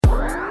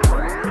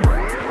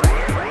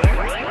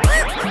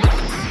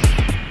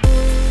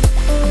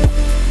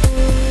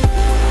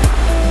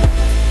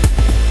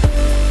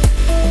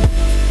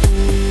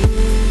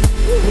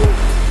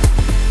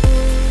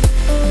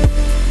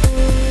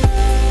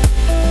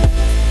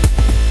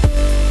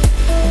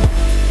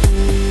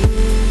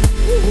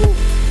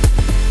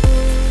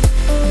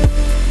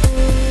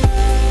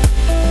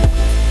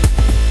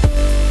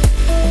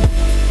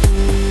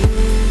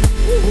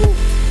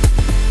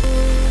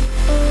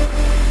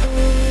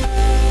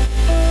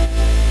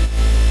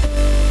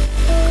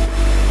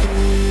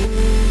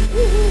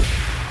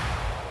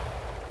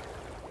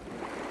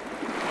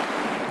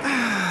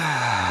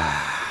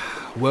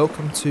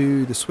welcome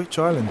to the Switch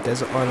Island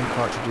Desert Island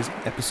Cartridges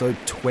episode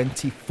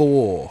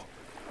 24.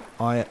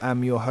 I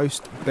am your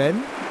host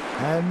Ben,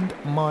 and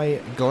my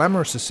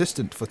glamorous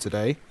assistant for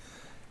today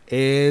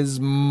is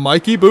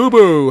Mikey Boo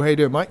Boo. How you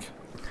doing, Mike?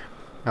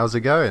 How's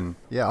it going?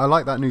 Yeah, I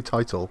like that new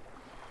title.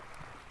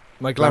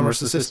 My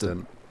glamorous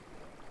assistant.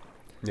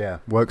 Yeah,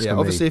 works for me.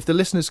 Obviously, if your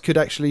listeners could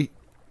actually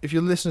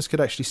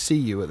see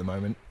you at the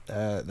moment,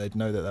 they'd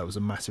know that was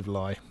a massive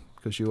lie,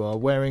 because you are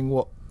wearing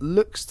what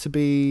looks to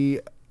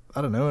be,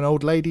 I don't know, an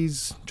old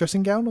lady's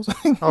dressing gown or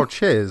something. Oh,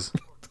 cheers!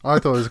 I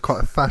thought it was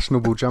quite a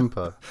fashionable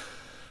jumper,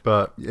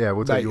 but yeah,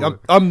 we'll take your.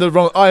 I am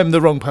the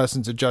wrong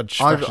person to judge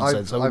fashion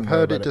sense. I've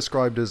heard it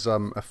described as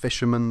a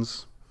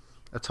fisherman's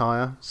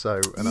attire.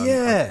 So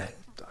I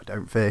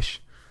don't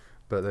fish,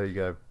 but there you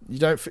go. You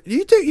don't.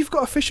 You do. You've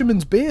got a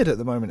fisherman's beard at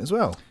the moment as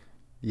well.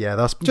 Yeah,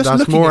 that's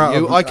looking more at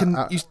you. out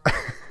of,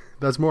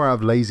 that's more out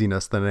of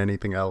laziness than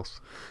anything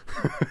else.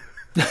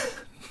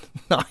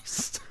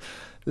 Nice,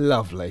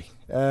 lovely.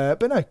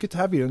 But no, good to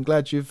have you. I'm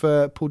glad you've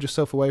pulled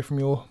yourself away from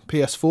your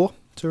PS4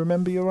 to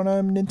remember you're on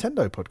a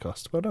Nintendo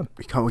podcast. Well done.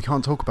 We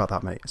can't talk about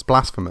that, mate. It's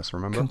blasphemous.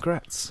 Remember?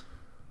 Congrats.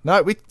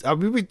 No, we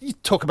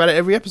talk about it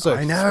every episode.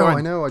 I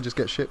know. I just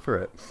get shit for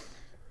it.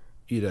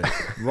 You do.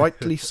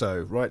 Rightly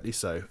so.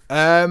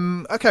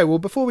 Okay, well,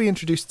 before we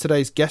introduce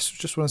today's guest,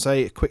 just want to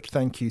say a quick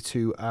thank you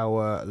to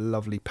our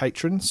lovely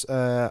patrons,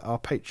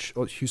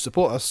 who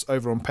support us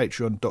over on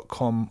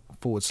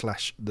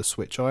patreon.com/The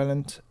Switch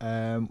Island.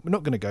 We're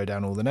not going to go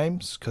down all the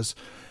names because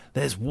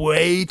there's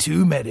way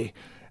too many.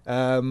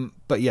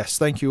 But yes,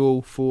 thank you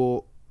all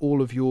for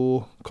all of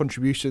your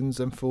contributions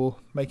and for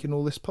making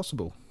all this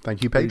possible.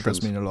 Thank you, patrons. It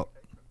does mean a lot.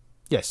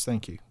 Yes,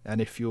 thank you. And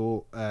if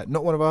you're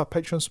not one of our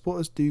Patreon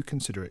supporters, do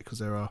consider it, because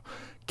there are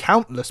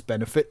countless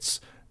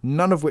benefits,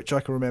 none of which I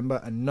can remember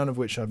and none of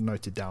which I've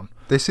noted down.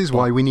 This is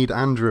why we need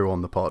Andrew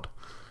on the pod.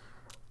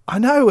 I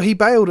know, he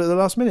bailed at the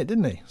last minute,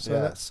 didn't he? So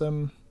that's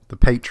the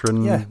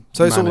patron. Yeah,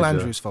 so it's manager. all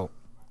Andrew's fault.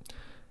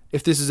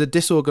 If this is a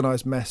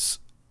disorganised mess,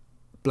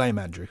 blame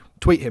Andrew.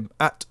 Tweet him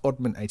at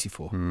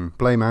Oddman84.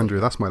 Blame Andrew.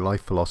 That's my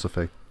life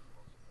philosophy.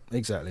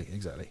 Exactly.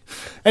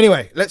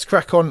 Anyway, let's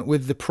crack on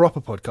with the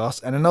proper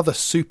podcast. And another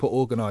super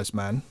organised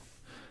man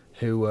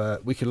who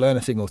we can learn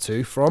a thing or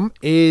two from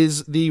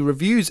is the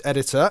reviews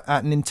editor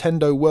at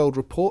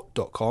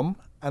NintendoWorldReport.com,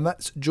 and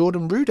that's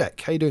Jordan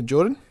Rudek. How you doing,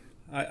 Jordan?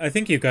 I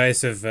think you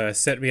guys have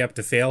set me up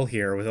to fail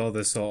here with all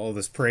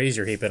this praise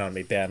you're heaping on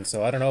me, Ben.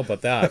 So I don't know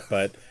about that,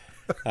 but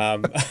I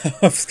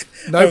was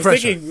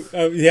pressure. thinking,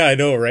 yeah, I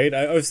know, right?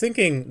 I was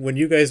thinking when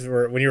you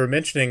were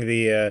mentioning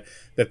the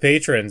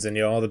patrons and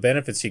all the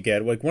benefits you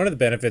get. Like, one of the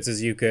benefits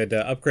is you could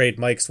upgrade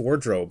Mike's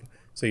wardrobe,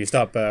 so you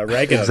stop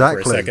ragging on him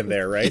for a second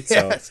there, right?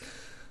 Yes.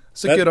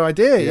 So it's a good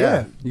idea.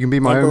 Yeah, you can be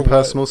my own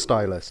personal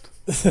stylist.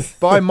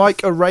 Buy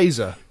Mike a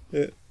razor.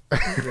 Yeah.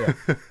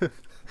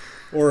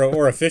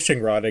 Or a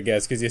fishing rod, I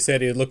guess, because you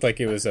said he looked like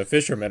he was a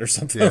fisherman or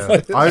something. Yeah.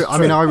 Like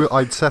that.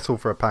 I'd settle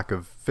for a pack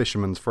of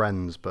fisherman's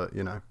friends, but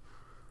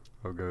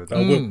I'll go with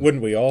that.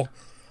 Wouldn't we all?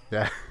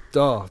 Yeah.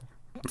 Oh,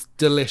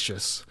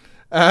 delicious.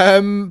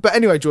 But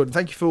anyway, Jordan,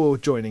 thank you for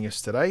joining us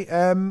today.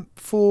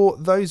 For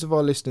those of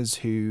our listeners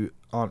who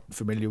aren't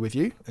familiar with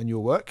you and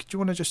your work, do you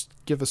want to just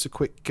give us a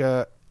quick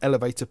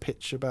elevator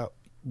pitch about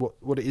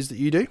what it is that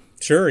you do?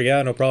 Sure,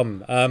 yeah, no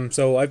problem.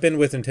 So I've been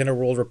with Nintendo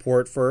World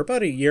Report for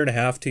about 1.5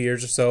 years, 2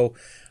 years or so.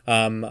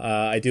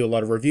 I do a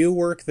lot of review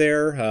work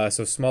there,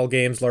 so small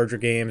games, larger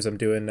games. I'm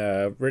doing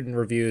written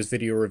reviews,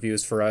 video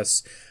reviews for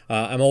us.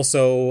 I'm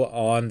also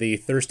on the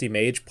Thirsty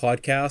Mage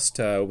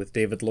podcast with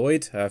David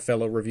Lloyd,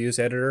 fellow reviews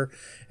editor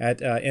at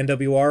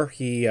NWR.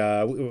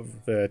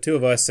 The two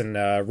of us, and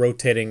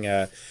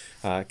rotating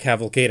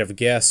cavalcade of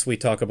guests, we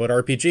talk about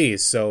RPGs.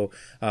 So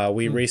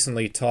we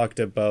recently talked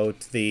about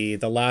the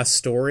last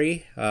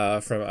story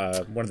from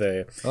one of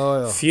the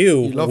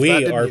few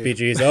Wii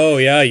RPGs. Oh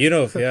yeah,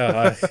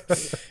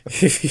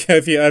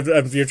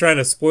 if you're trying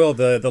to spoil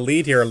the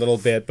lead here a little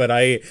bit, but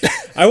I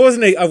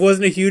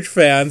wasn't a huge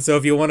fan. So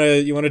if you want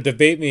to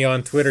debate me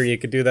on Twitter, you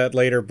could do that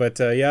later. But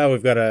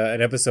we've got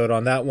an episode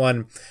on that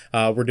one.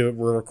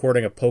 We're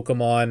recording a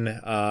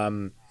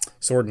Pokemon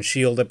Sword and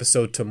Shield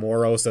episode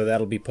tomorrow, so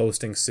that'll be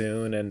posting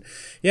soon. And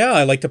yeah,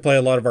 I like to play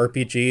a lot of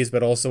RPGs,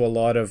 but also a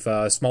lot of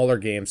smaller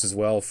games as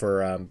well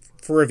for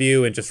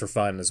review and just for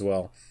fun as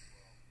well.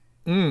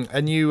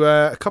 And you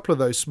a couple of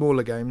those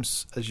smaller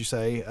games, as you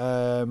say,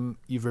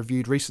 you've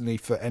reviewed recently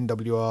for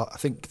NWR. I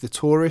think The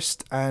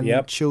Tourist and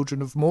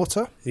Children of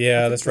Mortar.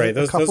 Yeah, that's right.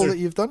 Those couple that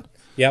you've done.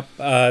 Yep,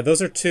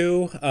 those are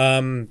two.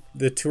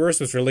 The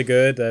Tourist was really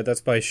good. That's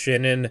by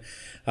Shinin.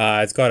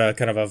 It's got a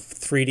kind of a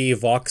 3D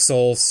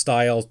voxel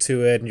style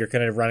to it, and you're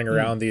kind of running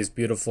around these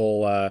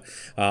beautiful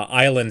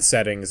island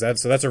settings.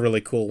 That's a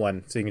really cool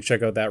one. So you can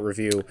check out that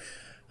review.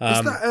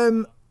 Is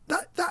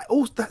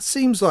that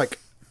seems like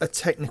a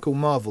technical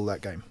marvel,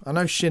 that game. I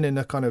know Shinin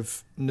are kind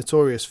of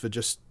notorious for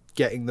just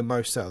getting the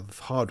most out of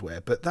hardware,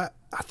 but that,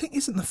 I think,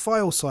 isn't the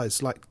file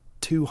size like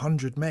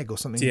 200 meg or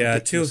something? Yeah,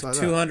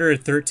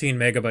 213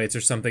 megabytes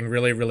or something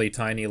really, really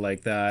tiny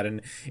like that.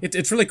 And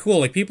it's really cool.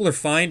 Like, people are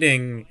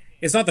finding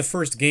it's not the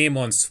first game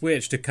on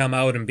Switch to come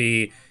out and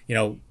be,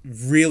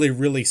 really,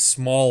 really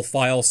small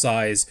file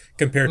size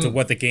compared to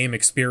what the game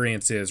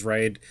experience is,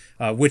 right?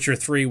 Witcher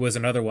 3 was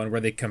another one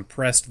where they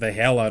compressed the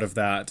hell out of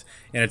that,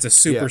 and it's a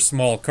super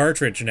small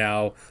cartridge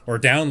now, or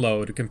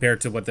download,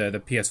 compared to what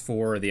the PS4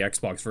 or the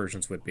Xbox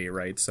versions would be,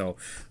 right? So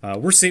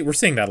we're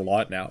seeing that a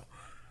lot now.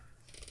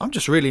 I'm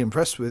just really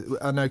impressed with.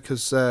 I know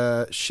because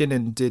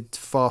Shinin did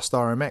Fast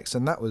RMX,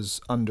 and that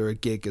was under a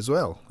gig as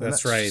well.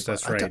 That's right.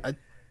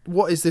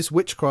 What is this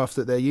witchcraft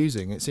that they're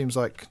using? It seems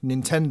like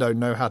Nintendo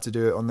know how to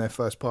do it on their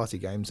first party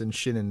games, and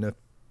Shinin are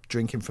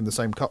drinking from the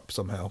same cup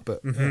somehow.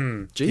 But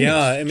genius,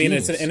 I mean,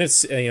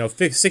 genius.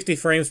 it's 60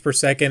 frames per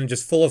second,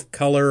 just full of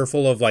color,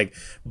 full of like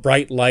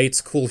bright lights,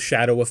 cool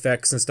shadow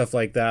effects, and stuff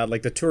like that.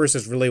 Like the Tourist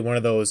is really one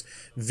of those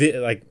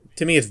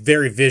to me, it's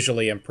very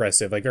visually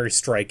impressive, like very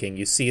striking.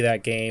 You see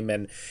that game,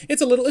 and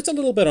it's a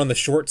little bit on the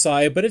short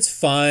side, but it's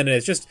fun, and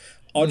it's just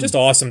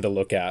awesome to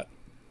look at.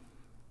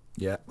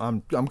 Yeah,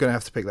 I'm going to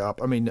have to pick that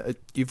up. I mean,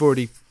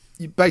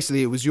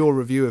 basically, it was your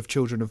review of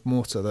Children of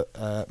Morta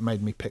that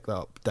made me pick that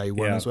up day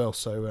one as well.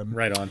 So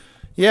right on.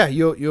 Yeah,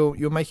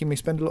 you're making me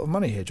spend a lot of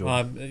money here,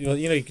 Jordan.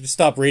 You can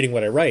stop reading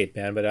what I write,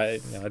 man. But I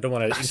don't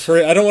want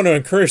to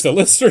encourage the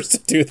listeners to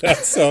do that.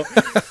 So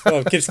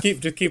just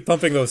keep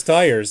pumping those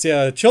tires.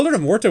 Yeah, Children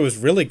of Morta was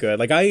really good.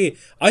 Like I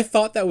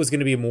thought that was going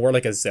to be more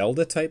like a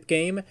Zelda type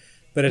game,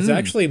 but it's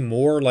actually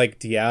more like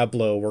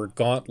Diablo or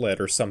Gauntlet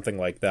or something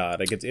like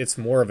that. Like it's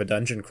more of a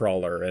dungeon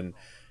crawler, and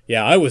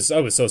yeah, I was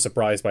so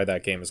surprised by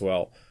that game as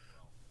well.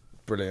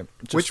 Brilliant.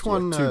 Which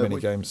one? Too many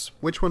games.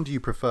 Which one do you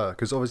prefer?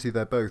 Because obviously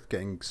they're both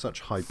getting such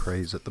high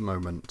praise at the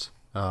moment,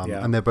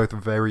 and they're both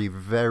very,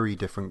 very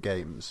different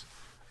games.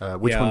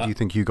 Which one do you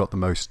think you got the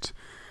most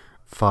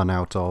fun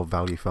out of?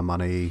 Value for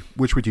money?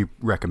 Which would you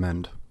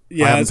recommend?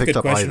 Yeah, that's a good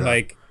question.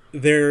 Like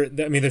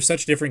they're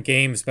such different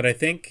games, but I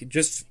think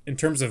just in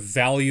terms of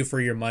value for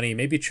your money,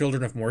 maybe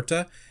Children of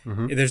Morta.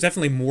 There's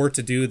definitely more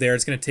to do there.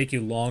 It's going to take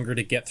you longer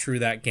to get through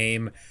that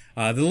game.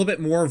 There's a little bit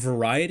more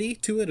variety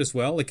to it as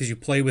well, because you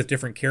play with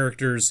different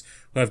characters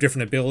who have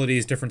different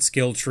abilities, different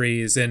skill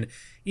trees, and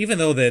even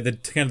though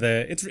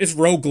it's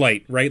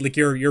roguelite, right? Like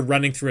you're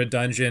running through a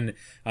dungeon,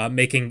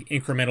 making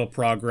incremental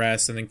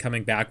progress, and then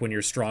coming back when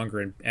you're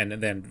stronger, and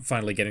then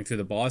finally getting through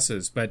the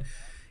bosses. But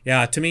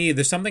yeah, to me,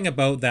 there's something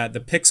about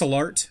the pixel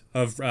art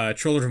of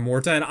Children of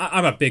Morta, and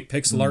I'm a big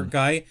pixel art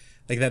guy.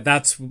 Like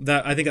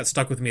that I think that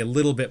stuck with me a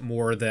little bit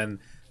more than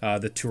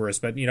the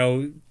Tourist. But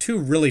two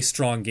really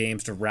strong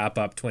games to wrap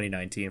up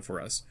 2019 for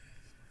us.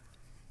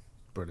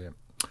 Brilliant.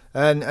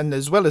 And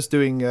as well as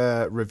doing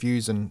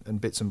reviews and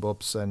bits and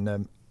bobs,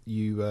 and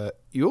you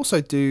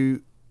also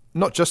do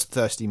not just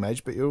Thirsty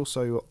Mage, but you're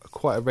also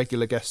quite a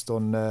regular guest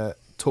on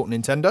Talk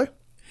Nintendo.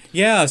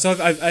 Yeah, so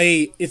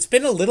it's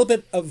been a little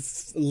bit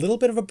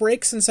of a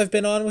break since I've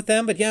been on with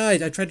them, but yeah,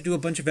 I tried to do a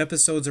bunch of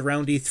episodes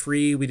around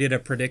E3. We did a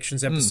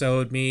predictions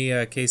episode.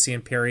 Me, Casey,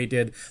 and Perry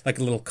did like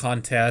a little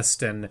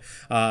contest, and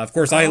of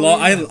course I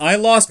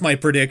lost my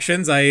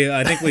predictions.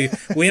 I think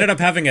we ended up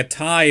having a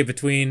tie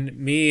between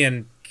me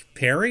and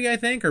Perry, I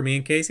think, or me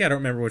and Casey. I don't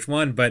remember which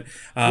one, but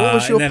what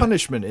was your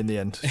punishment in the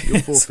end? Your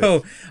forfeit?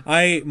 So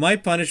my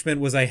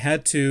punishment was I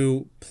had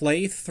to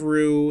play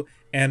through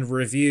and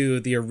review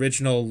the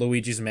original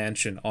Luigi's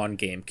Mansion on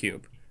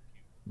GameCube.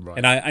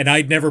 Right. And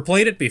I'd never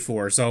played it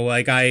before, so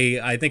like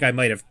I think I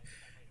might have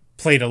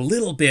played a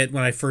little bit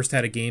when I first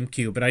had a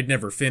GameCube, but I'd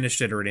never finished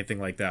it or anything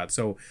like that.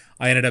 So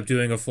I ended up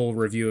doing a full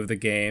review of the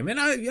game, and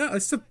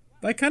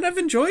I kind of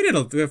enjoyed it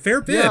a fair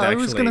bit. Yeah, actually. I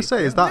was going to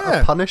say, is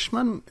that a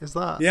punishment? Is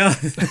that? Yeah,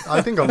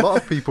 I think a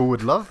lot of people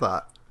would love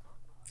that.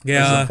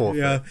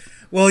 Yeah.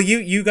 Well,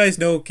 you guys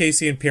know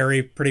Casey and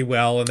Perry pretty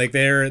well, and like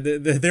their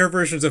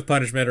versions of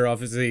punishment are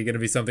obviously going to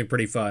be something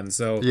pretty fun.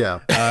 So yeah,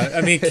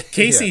 I mean,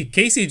 Casey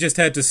just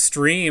had to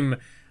stream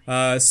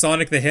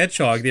Sonic the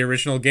Hedgehog, the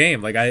original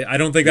game. Like I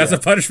don't think that's a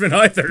punishment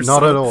either.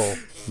 Not at all.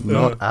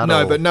 Not at all.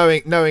 No, but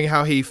knowing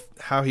how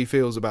he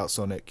feels about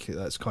Sonic,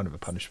 that's kind of a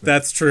punishment.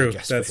 That's true.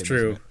 That's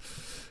true.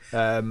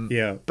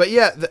 Yeah. But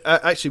yeah,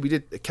 actually, we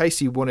did.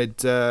 Casey wanted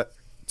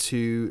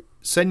to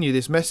send you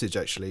this message.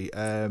 Actually.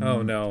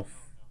 Oh no.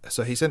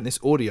 So he sent this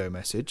audio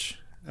message.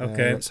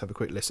 Okay. Let's have a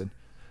quick listen.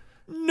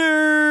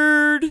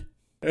 Nerd.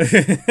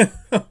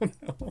 Oh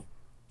no.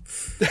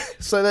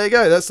 So there you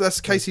go.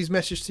 That's Casey's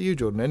message to you,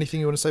 Jordan.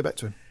 Anything you want to say back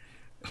to him?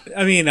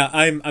 I mean,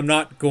 I'm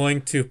not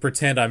going to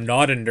pretend I'm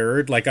not a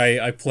nerd. Like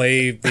I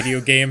play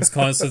video games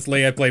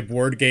constantly. I play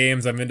board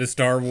games. I'm into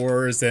Star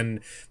Wars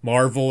and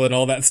Marvel and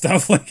all that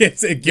stuff. Like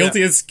it's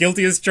guilty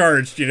as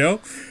charged.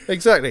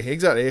 Exactly.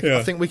 Yeah.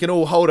 I think we can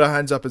all hold our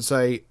hands up and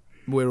say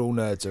we're all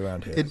nerds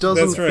around here. It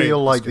doesn't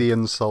feel like the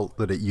insult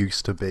that it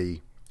used to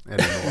be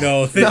anymore.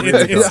 No,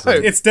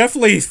 it's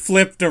definitely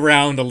flipped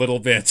around a little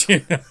bit.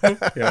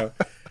 Yeah.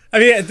 I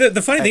mean,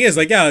 the funny thing is,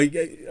 like, yeah,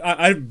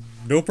 I'm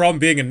no problem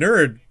being a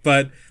nerd,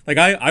 but like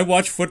I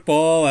watch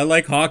football, I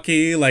like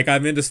hockey, like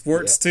I'm into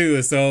sports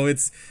too, so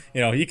it's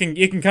you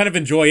can kind of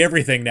enjoy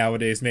everything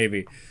nowadays.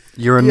 Maybe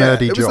you're a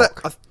nerdy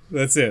jock.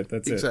 That's it.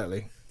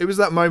 Exactly. It was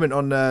that moment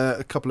on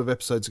a couple of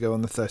episodes ago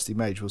on the Thirsty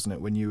Mage, wasn't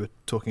it, when you were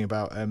talking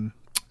about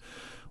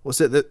what's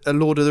it, a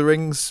Lord of the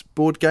Rings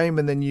board game,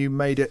 and then you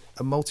made it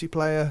a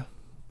multiplayer.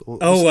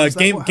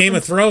 Game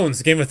of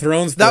Thrones. Game of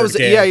Thrones. That was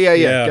game.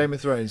 Yeah. Game of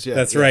Thrones. Yeah,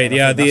 that's right.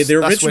 Yeah, the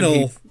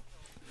original.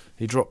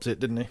 He dropped it,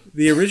 didn't he?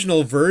 The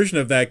original version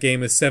of that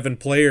game is 7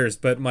 players,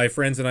 but my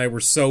friends and I were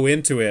so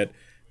into it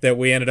that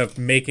we ended up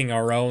making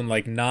our own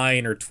like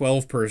 9 or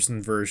 12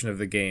 person version of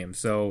the game.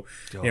 So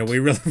we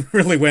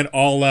really went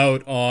all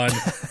out on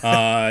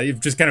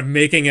just kind of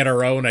making it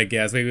our own, I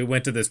guess. We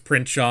went to this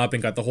print shop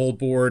and got the whole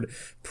board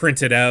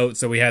printed out.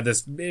 So we had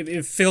this,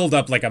 it filled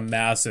up like a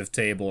massive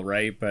table,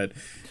 right? But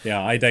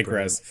yeah, I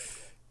digress.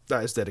 Brilliant.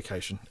 That is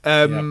dedication.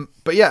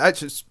 But yeah,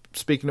 actually,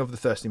 speaking of the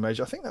Thirsty Mage,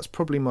 I think that's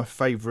probably my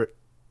favourite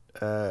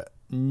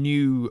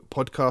new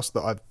podcast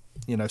that I've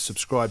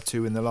subscribed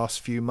to in the last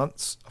few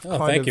months.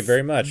 Thank you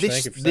very much.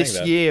 Thank you for saying that.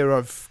 This year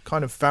I've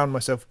kind of found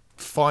myself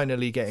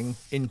finally getting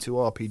into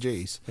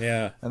RPGs.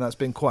 Yeah. And that's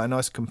been quite a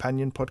nice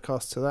companion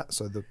podcast to that.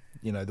 So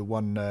the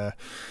one I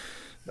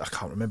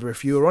can't remember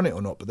if you were on it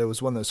or not, but there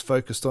was one that was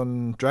focused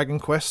on Dragon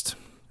Quest.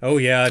 Oh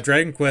yeah,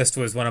 Dragon Quest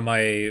was one of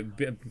my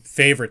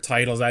favorite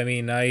titles. I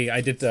mean, I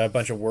did a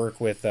bunch of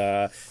work with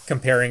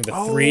comparing the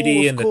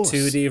 3D and the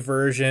 2D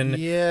version.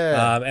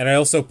 Yeah, and I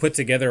also put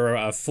together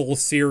a full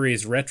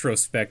series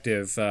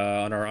retrospective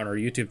on our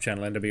YouTube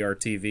channel, NWR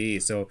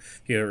TV. So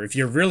if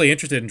you're really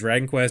interested in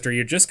Dragon Quest, or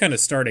you're just kind of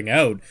starting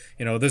out,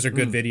 those are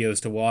good videos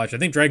to watch. I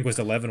think Dragon Quest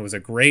 11 was a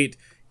great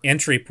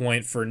entry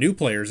point for new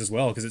players as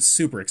well, because it's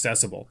super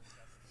accessible.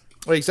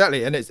 Well,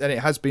 exactly, and it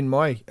has been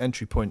my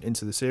entry point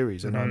into the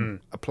series, and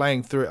I'm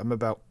playing through it. I'm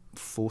about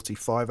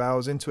 45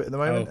 hours into it at the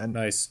moment, and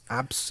nice.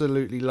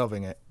 Absolutely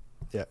loving it.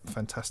 Yeah,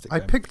 fantastic. I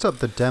picked up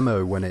the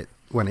demo when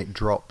it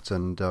dropped,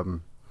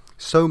 and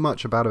so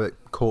much about it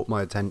caught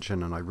my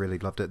attention, and I really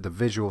loved it. The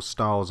visual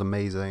style is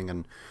amazing,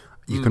 and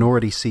you can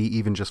already see,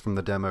 even just from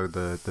the demo,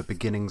 the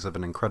beginnings of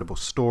an incredible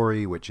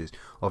story, which is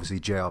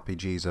obviously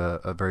JRPGs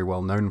are very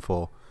well known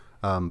for.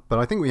 But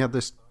I think we had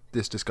this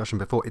discussion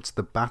before. It's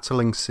the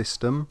battling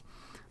system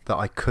that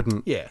I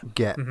couldn't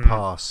get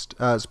past.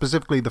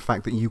 Specifically the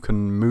fact that you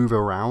can move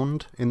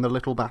around in the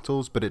little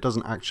battles, but it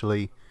doesn't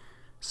actually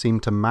seem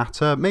to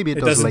matter. Maybe it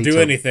does doesn't later. Do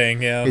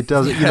anything, yeah. It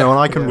does, and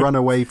I can run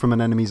away from an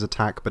enemy's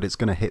attack, but it's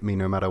going to hit me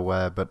no matter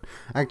where. But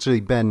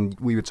actually, Ben,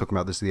 we were talking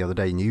about this the other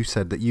day, and you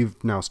said that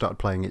you've now started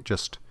playing it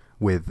just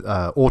with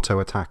auto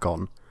attack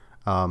on.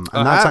 And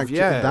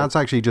that's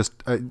actually just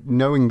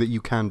knowing that you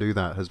can do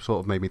that has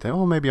sort of made me think,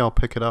 maybe I'll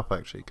pick it up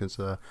actually, because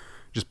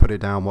just put it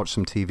down, watch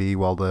some TV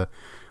while the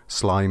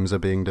slimes are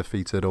being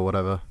defeated or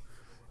whatever.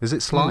 Is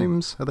it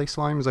slimes? Are they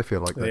slimes? I feel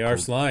like they are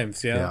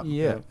slimes.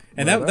 Yeah.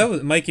 And that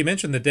was, Mike, you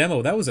mentioned the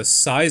demo. That was a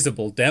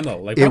sizable demo,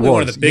 like probably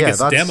one of the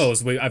biggest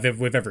demos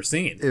we've ever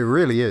seen. It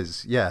really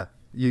is. Yeah,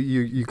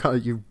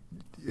 you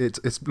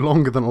it's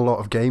longer than a lot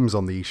of games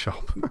on the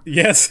eShop.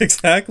 Yes,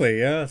 exactly.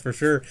 Yeah, for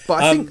sure.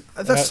 But I think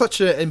that's such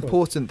an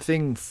important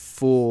thing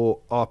for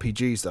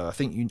RPGs, though. I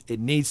think it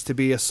needs to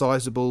be a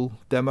sizable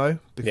demo,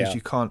 because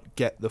you can't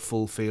get the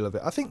full feel of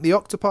it. I think the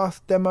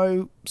Octopath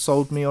demo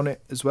sold me on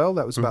it as well.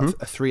 That was about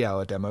a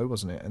 3-hour demo,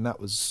 wasn't it? And that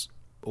was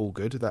all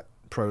good, that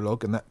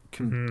prologue, and that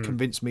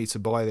convinced me to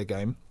buy the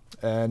game.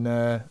 And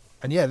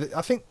yeah,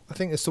 I think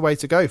it's the way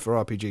to go for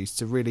RPGs,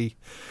 to really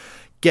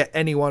get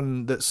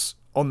anyone that's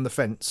on the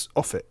fence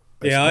off it.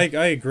 Basically.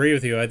 Yeah, I agree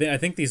with you. I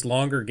think these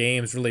longer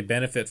games really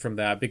benefit from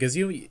that, because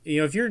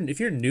if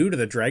you're new to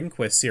the Dragon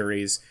Quest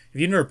series,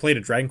 if you've never played a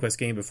Dragon Quest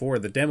game before,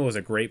 the demo is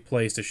a great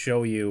place to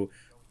show you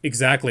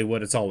exactly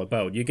what it's all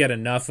about. You get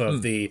enough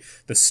of the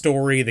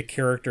story, the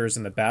characters,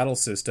 and the battle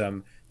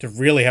system to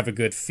really have a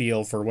good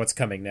feel for what's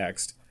coming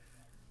next.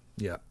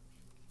 Yeah,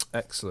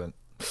 excellent.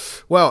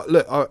 Well,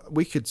 look,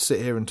 we could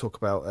sit here and talk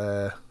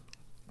about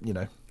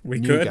new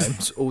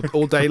games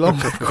all day long.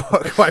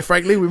 quite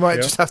frankly, we might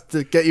just have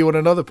to get you on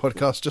another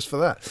podcast just for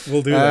that.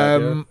 We'll do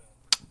that.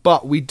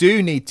 But we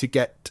do need to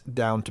get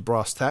down to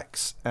brass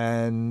tacks,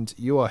 and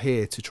you are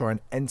here to try and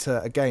enter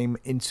a game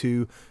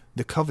into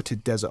the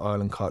coveted Desert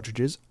Island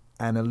Cartridges,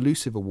 an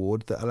elusive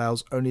award that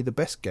allows only the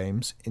best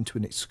games into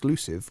an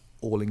exclusive,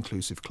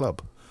 all-inclusive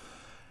club.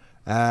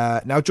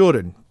 Now,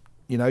 Jordan,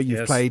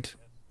 you've played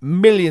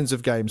millions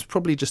of games,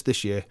 probably just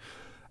this year.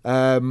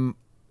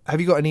 Have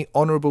you got any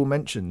honourable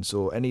mentions,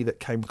 or any that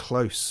came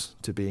close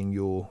to being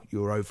your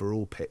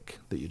overall pick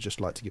that you'd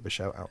just like to give a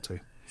shout out to?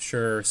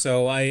 Sure.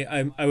 So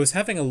I was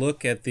having a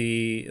look at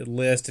the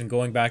list and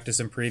going back to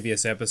some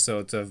previous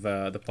episodes of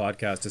the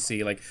podcast to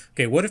see, like,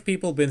 okay, what have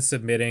people been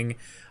submitting?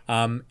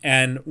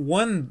 And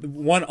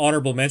one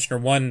honorable mention, or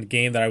one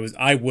game that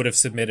I would have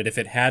submitted if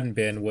it hadn't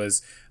been,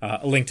 was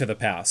A Link to the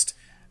Past.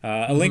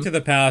 A Link to the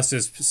Past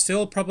is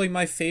still probably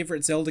my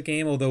favorite Zelda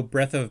game, although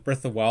Breath of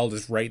the Wild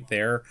is right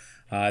there.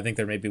 I think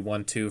there may be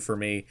 1, 2 for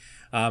me.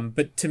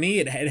 But to me,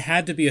 it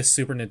had to be a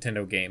Super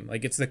Nintendo game.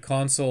 Like, it's the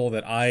console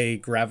that I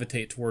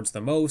gravitate towards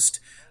the most.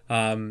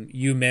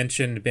 You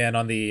mentioned, Ben,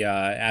 on the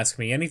Ask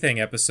Me Anything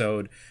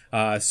episode,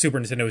 Super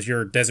Nintendo is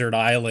your desert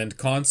island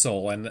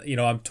console, and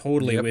I'm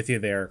totally with you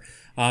there.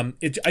 I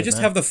just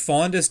have the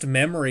fondest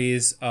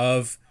memories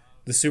of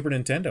the Super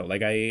Nintendo.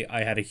 Like,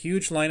 I had a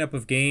huge lineup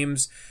of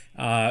games.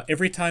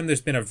 Every time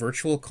there's been a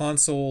virtual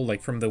console,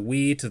 like from the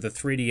Wii to the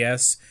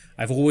 3DS,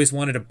 I've always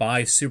wanted to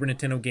buy Super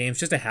Nintendo games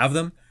just to have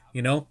them,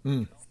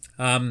 even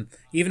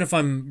if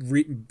I'm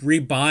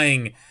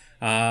rebuying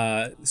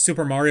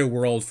Super Mario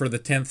World for the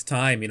 10th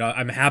time,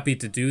 I'm happy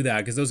to do that,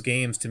 because those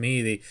games, to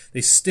me,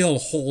 they still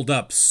hold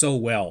up so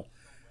well.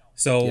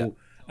 So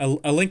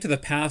a Link to the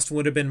Past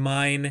would have been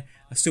mine.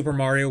 A Super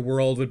Mario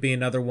World would be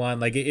another one.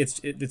 Like,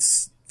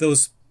 it's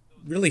those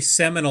really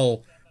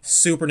seminal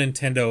Super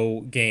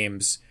Nintendo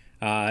games.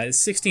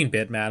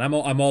 16-bit, man.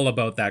 I'm all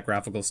about that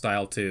graphical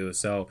style too.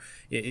 So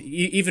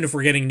even if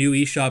we're getting new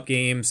eShop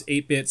games,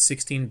 8-bit,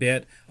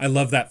 16-bit, I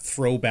love that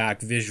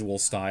throwback visual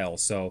style.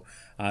 So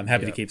I'm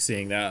happy to keep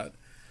seeing that.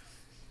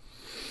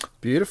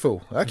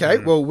 Beautiful. Okay,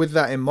 well, with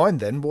that in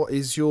mind, then, what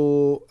is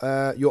your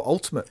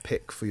ultimate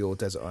pick for your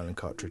Desert Island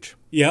cartridge?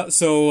 Yeah,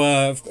 so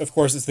of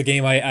course it's the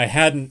game I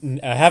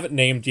haven't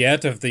named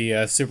yet of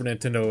the Super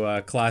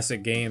Nintendo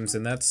classic games,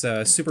 and that's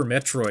Super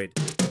Metroid.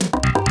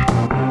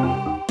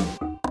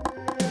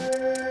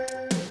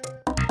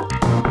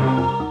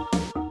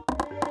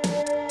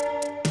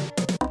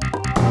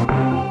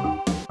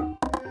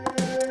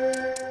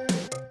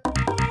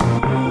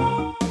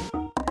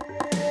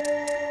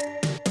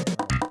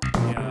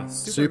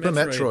 Super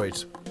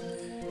Metroid.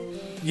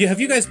 Yeah, have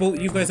you guys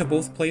have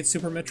both played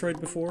Super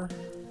Metroid before?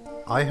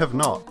 I have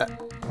not.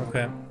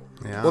 Okay.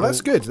 Yeah. Well,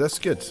 that's good. That's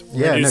good.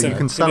 Yeah, no, you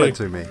can sell it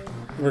to me.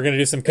 We're going to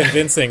do some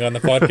convincing on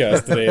the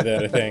podcast today,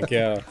 then, I think,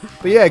 yeah.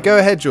 But yeah, go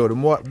ahead,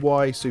 Jordan.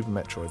 Why Super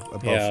Metroid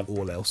above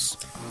all else?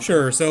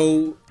 Sure.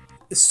 So,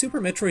 Super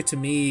Metroid to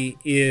me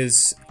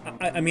is...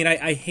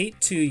 I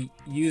hate to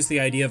use the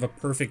idea of a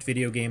perfect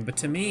video game, but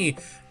to me,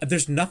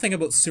 there's nothing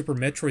about Super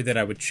Metroid that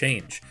I would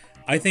change.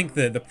 I think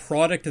the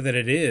product that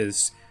it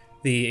is,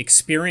 the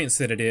experience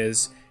that it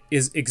is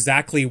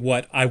exactly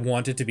what I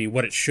want it to be,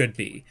 what it should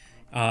be.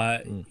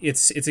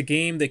 It's a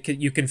game that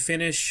you can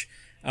finish.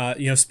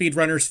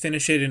 Speedrunners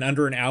finish it in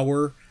under an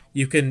hour.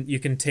 You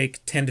can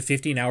take 10 to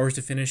 15 hours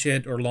to finish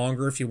it, or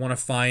longer if you want to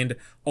find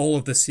all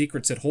of the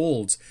secrets it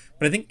holds.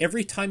 But I think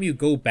every time you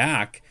go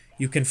back,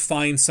 you can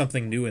find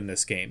something new in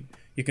this game.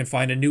 You can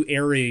find a new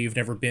area you've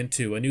never been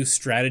to, a new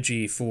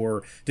strategy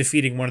for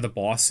defeating one of the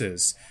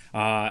bosses,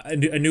 a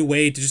new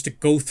way to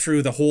go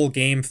through the whole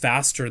game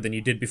faster than you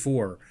did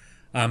before.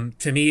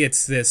 To me,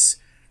 it's this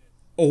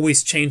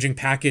always changing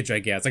package, I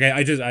guess. Like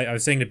I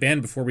was saying to Ben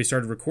before we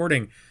started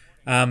recording,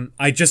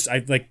 I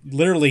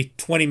literally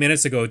 20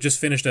 minutes ago just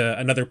finished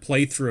another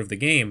playthrough of the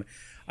game,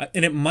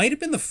 and it might have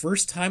been the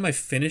first time I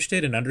finished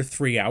it in under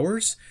 3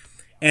 hours.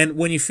 And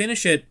when you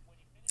finish it,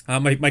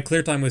 my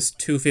clear time was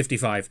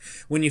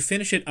 2:55. When you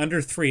finish it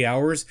under 3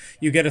 hours,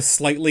 you get a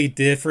slightly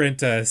different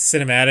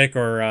cinematic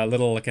or a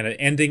little kind of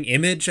ending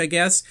image, I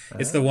guess.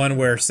 It's the one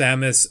where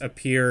Samus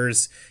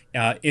appears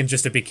in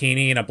just a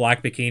bikini, in a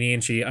black bikini,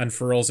 and she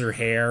unfurls her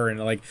hair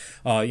and I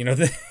heard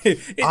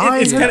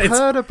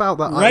about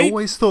that. Right? I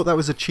always thought that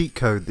was a cheat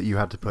code that you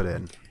had to put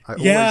in. I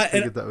always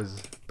figured that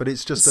was, but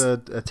it's just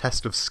a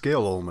test of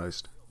skill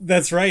almost.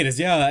 That's right.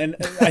 And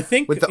I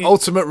think with the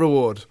ultimate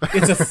reward,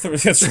 it's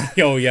that's right.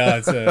 Oh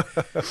yeah,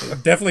 it's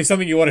definitely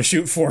something you want to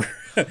shoot for.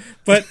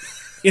 But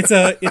it's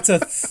a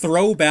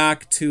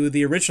throwback to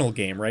the original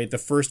game, right? The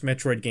first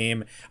Metroid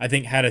game, I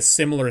think, had a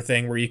similar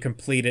thing where you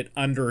complete it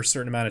under a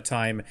certain amount of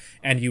time,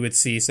 and you would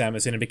see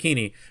Samus in a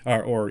bikini,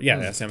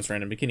 Samus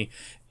ran in a bikini.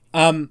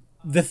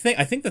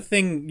 The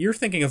thing you're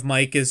thinking of,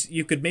 Mike, is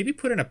you could maybe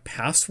put in a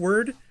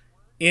password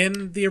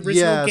in the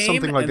original game,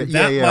 something like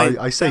that.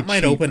 I say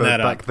cheap, open that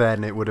back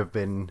then they would have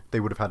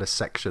had a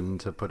section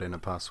to put in a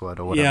password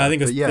or whatever. Yeah, I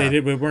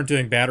think we weren't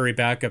doing battery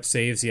backup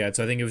saves yet,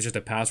 so I think it was just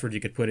a password you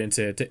could put in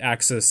to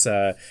access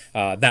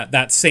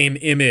that same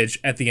image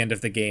at the end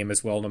of the game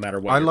as well, no matter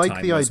what. I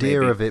like the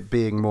idea of it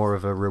being more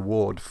of a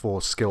reward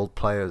for skilled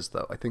players,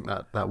 though. I think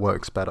that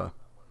works better.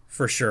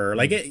 For sure.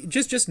 Like,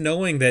 just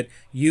knowing that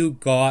you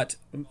got,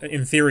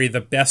 in theory, the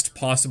best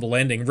possible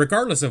ending,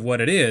 regardless of what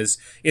it is,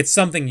 it's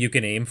something you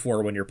can aim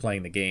for when you're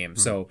playing the game.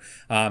 So,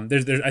 I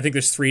think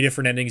there's 3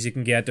 different endings you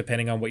can get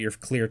depending on what your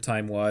clear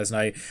time was.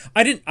 And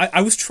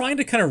I was trying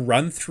to kind of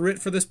run through it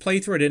for this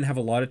playthrough. I didn't have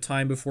a lot of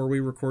time before we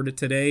recorded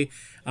today.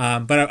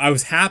 But I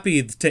was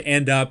happy to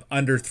end up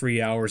under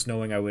 3 hours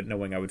knowing I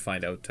would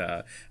find out,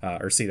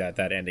 or see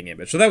that ending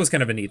image. So that was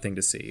kind of a neat thing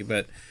to see.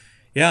 But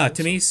yeah,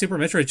 to me, Super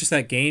Metroid is just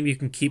that game you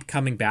can keep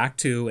coming back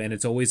to, and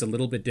it's always a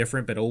little bit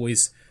different, but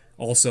always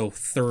also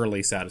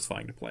thoroughly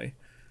satisfying to play.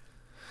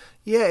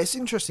 Yeah, it's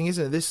interesting,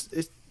 isn't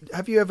it?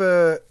 Have you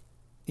ever,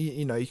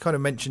 you kind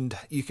of mentioned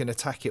you can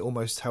attack it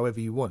almost however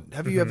you want.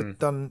 Have you ever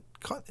done,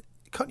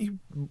 can't you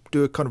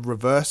do a kind of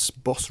reverse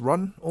boss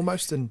run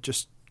almost and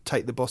just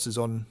take the bosses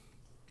on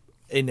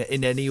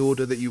in any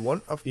order that you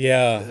want.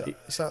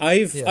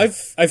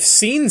 I've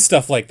seen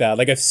stuff like that.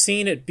 Like I've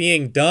seen it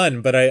being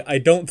done, but I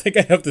don't think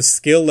I have the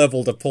skill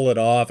level to pull it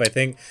off. I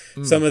think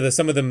some of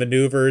the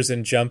maneuvers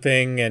and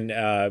jumping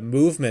and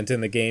movement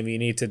in the game you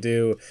need to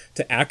do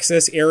to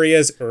access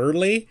areas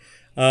early.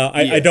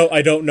 I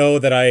don't know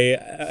that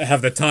I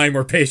have the time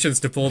or patience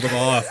to pull them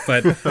off.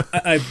 But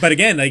but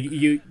again, like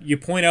you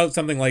point out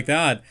something like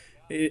that.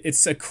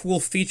 It's a cool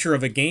feature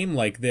of a game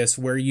like this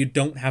where you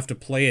don't have to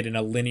play it in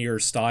a linear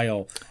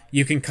style.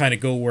 You can kind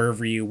of go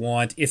wherever you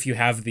want if you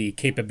have the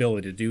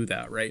capability to do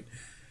that, right?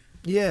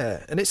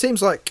 Yeah, and it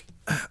seems like,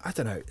 I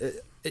don't know,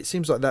 it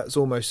seems like that's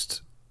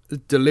almost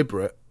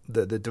deliberate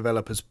that the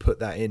developers put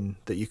that in,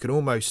 that you can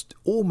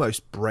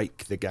almost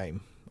break the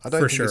game. I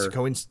don't think it's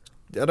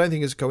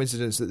a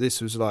coincidence that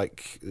this was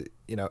like,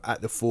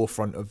 at the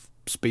forefront of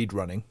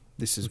speedrunning.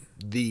 This is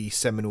the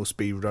seminal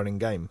speedrunning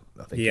game,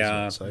 I think.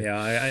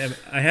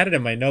 I had it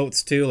in my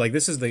notes too. Like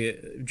this is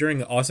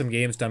during Awesome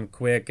Games Done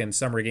Quick and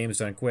Summer Games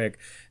Done Quick,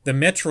 the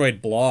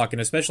Metroid block,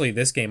 and especially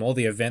this game, all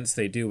the events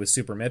they do with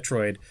Super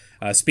Metroid,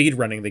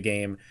 speedrunning the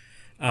game.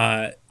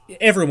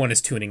 Everyone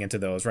is tuning into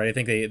those, right? I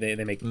think they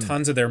make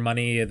tons of their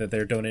money that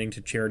they're donating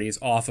to charities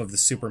off of the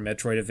Super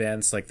Metroid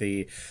events, like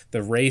the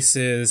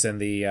races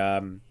and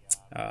the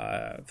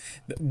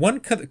one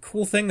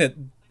cool thing that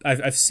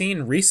I've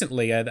seen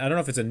recently, I don't know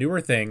if it's a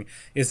newer thing,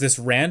 is this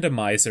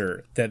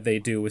randomizer that they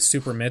do with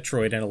Super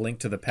Metroid and A Link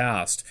to the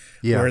Past,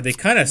 where they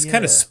kind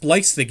of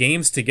splice the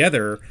games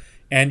together,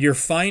 and you're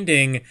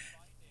finding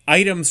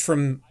items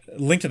from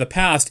Link to the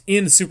Past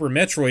in Super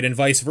Metroid and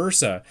vice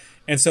versa,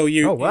 and so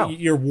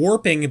you're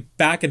warping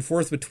back and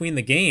forth between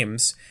the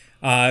games.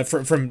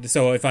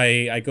 So if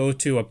I go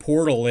to a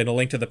portal in A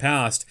Link to the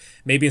Past,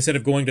 maybe instead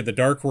of going to the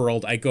Dark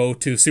World, I go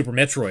to Super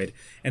Metroid,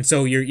 and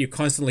so you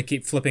constantly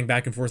keep flipping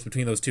back and forth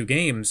between those two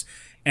games,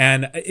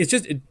 and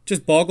it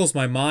just boggles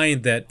my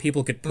mind that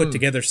people could put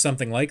together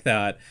something like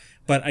that.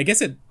 But I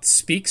guess it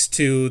speaks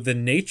to the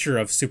nature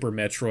of Super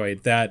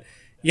Metroid that.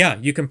 Yeah,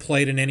 you can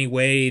play it in any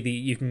way.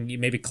 You can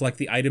maybe collect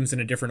the items in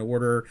a different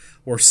order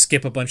or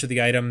skip a bunch of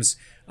the items.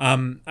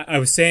 I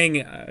was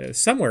saying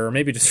somewhere, or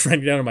maybe just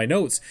writing down in my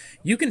notes,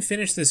 you can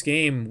finish this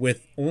game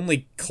with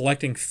only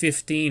collecting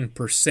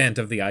 15%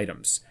 of the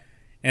items.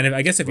 And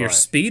I guess if you're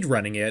speed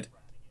running it,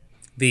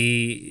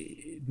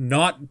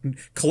 not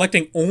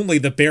collecting only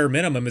the bare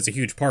minimum is a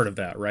huge part of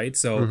that, right?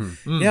 So,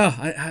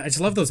 I just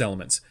love those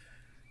elements.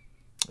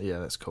 Yeah,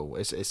 that's cool.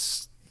 It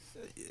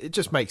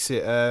just makes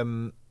it...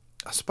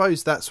 I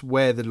suppose that's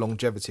where the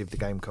longevity of the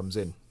game comes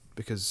in,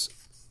 because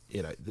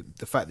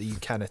the fact that you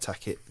can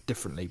attack it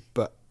differently,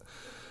 but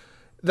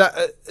that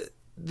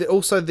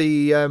also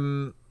we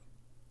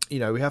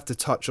have to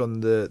touch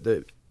on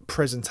the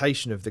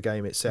presentation of the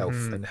game itself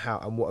and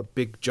what a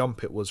big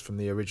jump it was from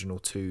the original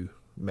two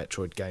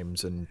Metroid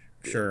games, and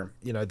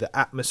the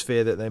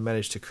atmosphere that they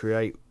managed to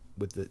create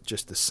with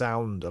just the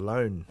sound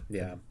alone.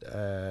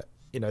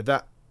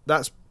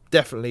 That's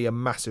definitely a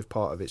massive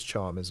part of its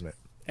charm, isn't it?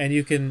 And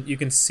you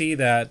can see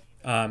that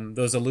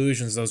those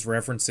allusions, those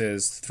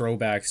references,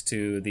 throwbacks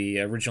to the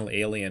original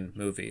Alien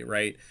movie,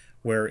 right?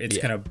 Where it's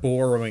kind of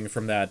borrowing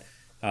from that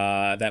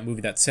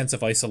movie, that sense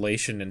of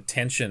isolation and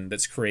tension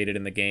that's created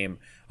in the game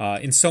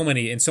in so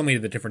many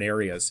of the different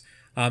areas.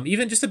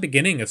 Even just the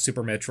beginning of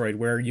Super Metroid,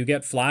 where you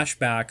get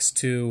flashbacks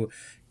to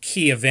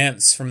key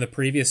events from the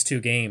previous two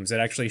games. It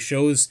actually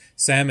shows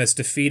Samus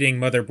defeating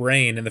Mother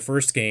Brain in the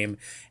first game,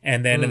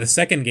 and then in the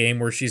second game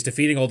where she's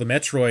defeating all the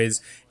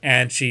Metroids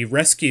and she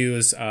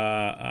rescues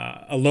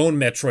a lone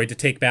Metroid to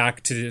take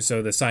back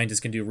so the scientists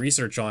can do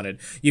research on it.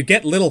 You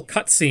get little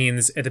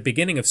cutscenes at the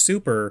beginning of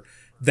Super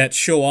that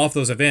show off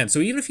those events. So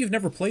even if you've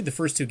never played the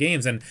first two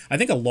games, and I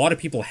think a lot of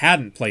people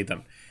hadn't played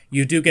them,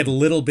 you do get a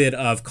little bit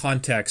of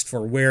context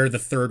for where the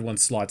third one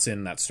slots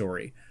in that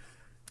story.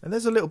 And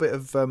there's a little bit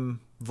of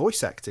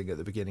voice acting at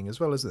the beginning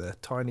as well, isn't there?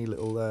 Tiny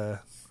little, I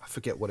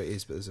forget what it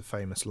is, but there's a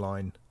famous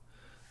line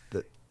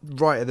that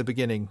right at the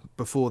beginning,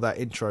 before that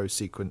intro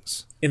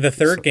sequence. In the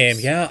third game,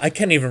 I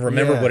can't even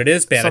remember what it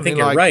is, Ben. I think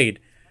you're right.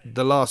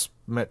 The last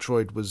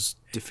Metroid was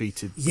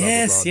defeated.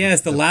 Yes.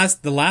 The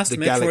last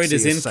Metroid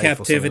is in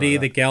captivity.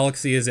 The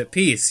galaxy is at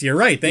peace. You're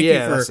right. Thank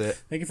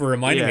you for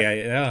reminding me.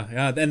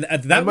 And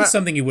that was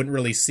something you wouldn't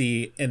really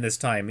see in this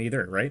time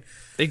either, right?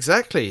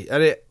 Exactly.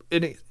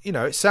 And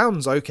it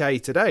sounds okay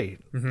today.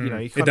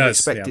 You kind of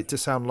expect it to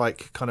sound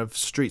like kind of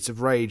Streets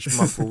of Rage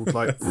muffled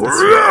like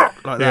that,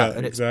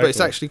 and but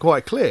it's actually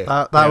quite clear.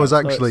 That was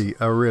actually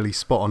a really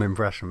spot on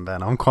impression,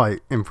 Ben. I'm quite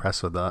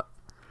impressed with that.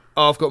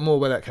 Oh, I've got more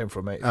where that came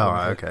from, mate. All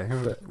right, okay.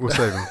 We'll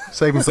save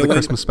them for the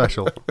Christmas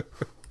special.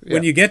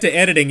 When you get to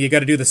editing, you got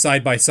to do the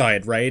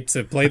side-by-side, right?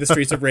 To play the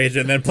Streets of Rage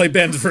and then play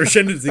Ben's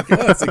version.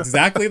 It's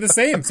exactly the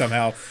same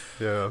somehow.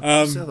 Yeah.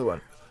 It's the other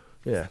one.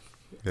 Yeah.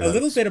 a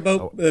little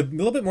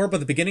bit more about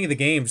the beginning of the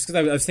game, just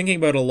because I was thinking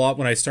about it a lot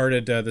when I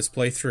started this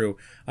playthrough.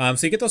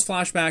 So you get those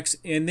flashbacks,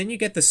 and then you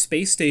get the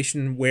space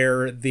station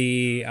where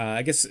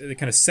I guess it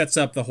kind of sets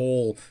up the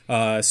whole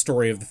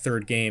story of the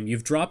third game.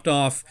 You've dropped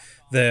off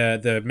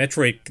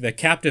the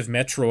captive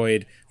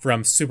Metroid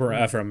from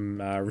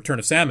Return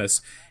of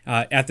Samus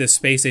at this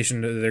space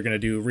station. They're going to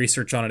do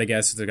research on it, I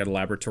guess. They've got a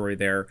laboratory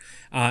there.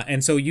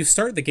 And so you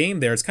start the game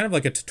there. It's kind of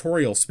like a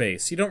tutorial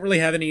space. You don't really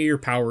have any of your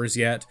powers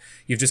yet.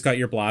 You've just got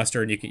your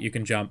blaster, and you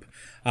can jump.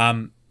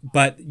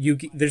 But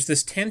there's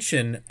this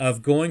tension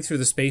of going through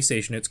the space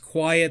station. It's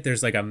quiet.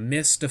 There's like a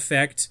mist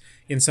effect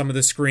in some of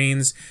the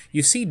screens.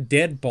 You see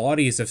dead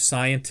bodies of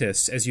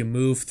scientists as you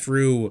move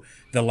through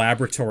the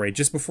laboratory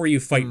just before you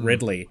fight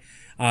Ridley.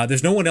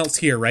 There's no one else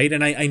here, right?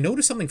 And I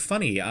noticed something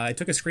funny. I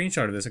took a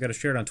screenshot of this. I got to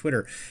share it on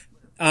Twitter.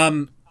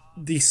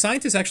 The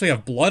scientists actually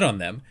have blood on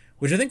them,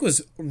 which I think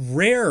was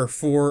rare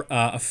for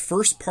a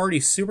first-party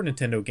Super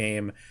Nintendo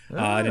game,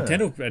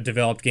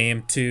 Nintendo-developed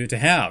game to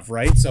have,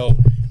 right? So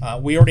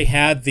we already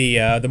had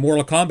the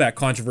Mortal Kombat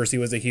controversy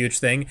was a huge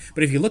thing,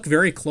 but if you look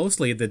very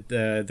closely at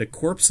the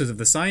corpses of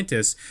the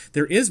scientists,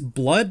 there is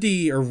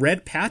bloody or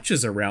red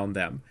patches around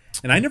them.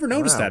 And I never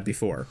noticed that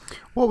before.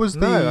 What was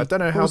the? I don't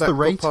know how that the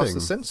rating? got past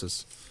the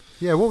censors.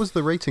 Yeah, what was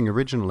the rating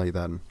originally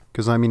then?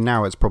 Because I mean,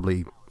 now it's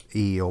probably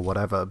E or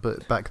whatever,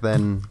 but back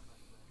then,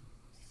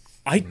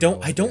 I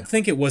don't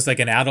think it was like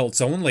an adults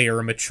only or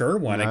a mature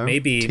one. No? Like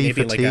maybe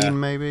like teen,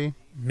 maybe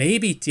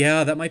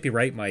yeah, that might be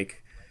right,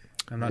 Mike.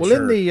 I'm not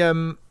sure.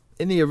 Well,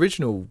 in the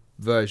original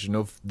version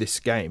of this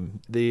game,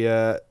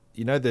 the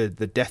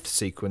death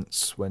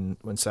sequence when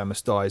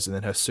Samus dies and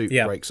then her suit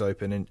breaks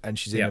open and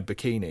she's in a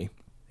bikini.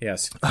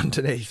 Yes.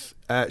 Underneath,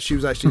 she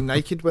was actually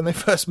naked when they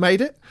first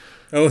made it.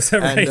 Oh, is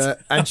that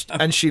right?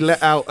 and she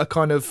let out a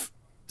kind of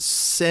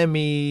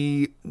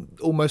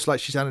almost like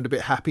she sounded a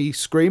bit happy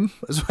scream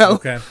as well.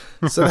 Okay.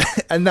 So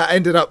and that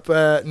ended up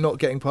not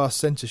getting past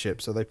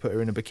censorship. So they put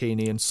her in a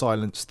bikini and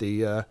silenced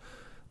the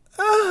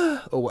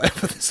or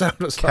whatever the sound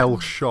was. Kel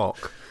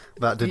shock.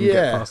 That didn't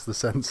get past the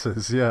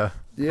censors. Yeah.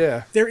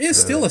 Yeah. There is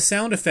still a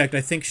sound effect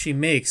I think she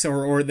makes,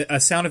 or a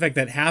sound effect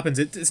that happens.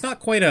 It's not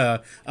quite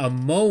a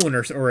moan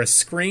or a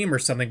scream or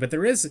something, but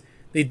there is.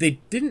 They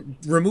didn't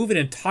remove it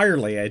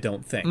entirely, I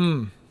don't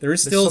think. There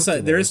is still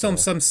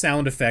some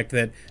sound effect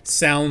that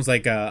sounds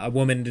like a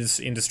woman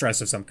in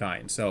distress of some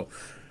kind. So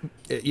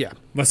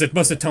must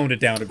have toned it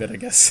down a bit, I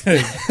guess.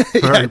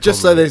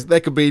 Just so there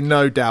could be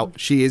no doubt,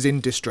 she is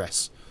in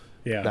distress.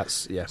 Yeah,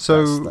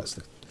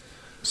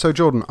 So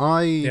Jordan,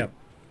 I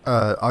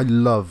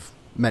love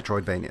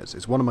Metroidvanias.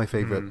 It's one of my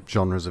favorite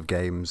genres of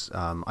games.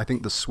 I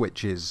think the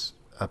Switch is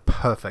a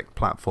perfect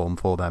platform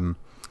for them.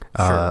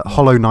 Sure.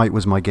 Hollow Knight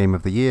was my game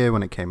of the year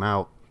when it came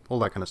out, all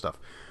that kind of stuff.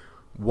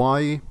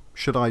 Why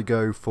should I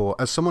go for,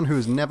 as someone who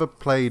has never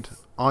played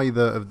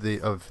either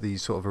of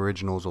these sort of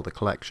originals or the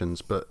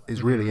collections, but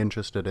is really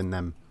interested in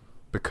them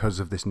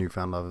because of this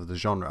newfound love of the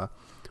genre,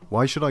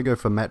 why should I go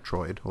for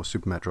Metroid, or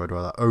Super Metroid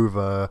rather,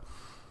 over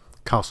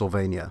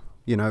Castlevania?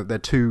 You know, they're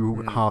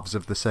two halves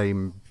of the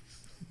same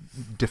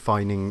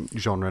defining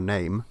genre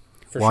name.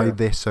 Why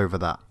this over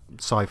that?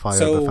 Sci-fi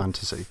over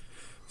fantasy?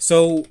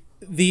 So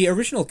the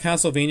original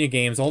Castlevania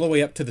games, all the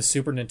way up to the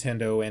Super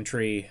Nintendo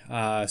entry,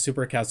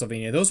 Super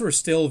Castlevania, those were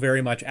still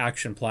very much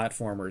action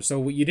platformers.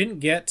 So you didn't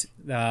get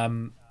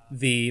the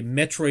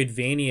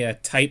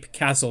Metroidvania type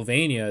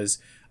Castlevanias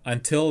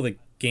until the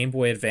Game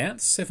Boy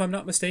Advance, if I'm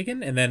not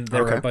mistaken, and then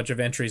there were a bunch of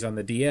entries on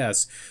the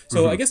DS.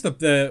 So I guess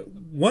the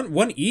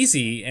one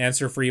easy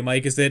answer for you,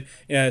 Mike, is that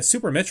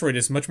Super Metroid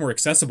is much more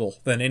accessible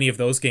than any of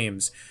those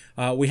games.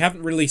 We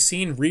haven't really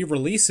seen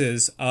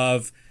re-releases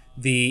of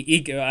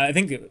I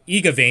think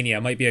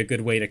Igavania might be a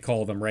good way to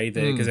call them, right?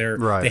 Because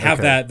they have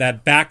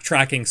that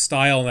backtracking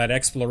style and that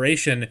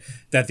exploration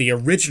that the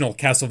original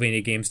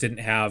Castlevania games didn't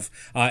have,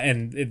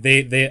 and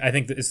they I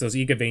think it's those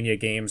Igavania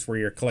games where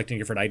you're collecting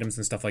different items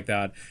and stuff like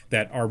that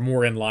are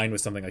more in line with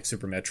something like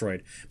Super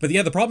Metroid. But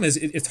the problem is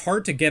it's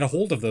hard to get a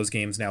hold of those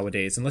games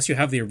nowadays unless you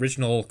have the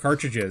original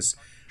cartridges.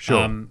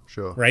 Sure.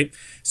 Right.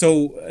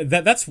 So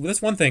that's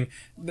one thing.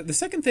 The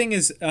second thing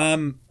is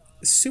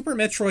Super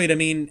Metroid. I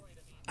mean,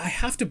 I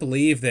have to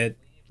believe that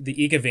the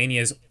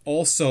Igavanias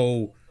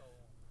also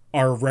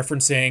are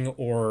referencing,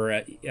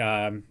 or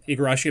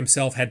Igarashi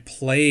himself had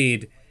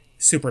played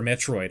Super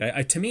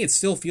Metroid. To me, it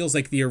still feels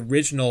like the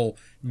original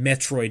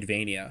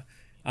Metroidvania.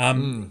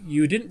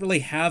 You didn't really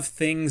have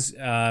things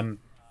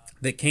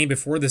that came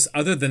before this,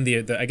 other than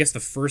I guess the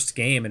first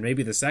game and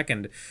maybe the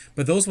second.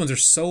 But those ones are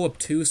so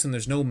obtuse, and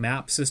there's no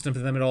map system to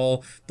them at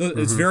all.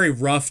 It's very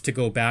rough to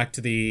go back to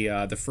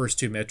the first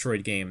two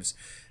Metroid games.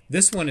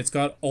 This one, it's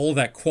got all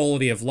that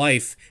quality of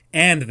life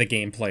and the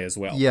gameplay as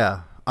well.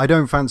 Yeah, I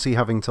don't fancy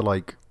having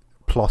to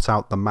plot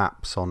out the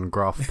maps on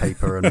graph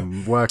paper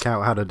and work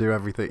out how to do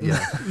everything.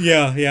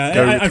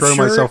 Yeah. Throw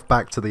myself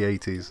back to the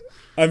 80s.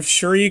 I'm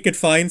sure you could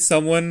find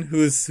someone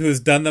who's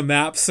done the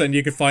maps, and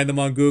you could find them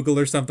on Google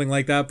or something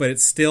like that. But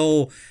it's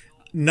still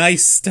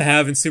nice to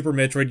have in Super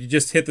Metroid. You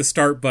just hit the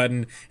start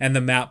button, and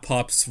the map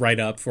pops right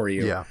up for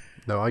you. Yeah.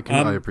 No, I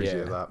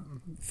appreciate that.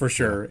 For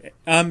sure.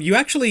 You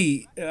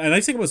actually, a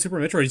nice thing about Super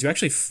Metroid is you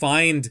actually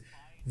find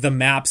the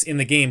maps in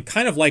the game,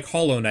 kind of like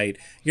Hollow Knight.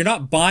 You're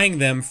not buying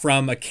them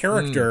from a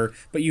character,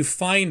 but you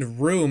find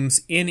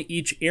rooms in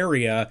each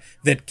area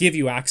that give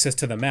you access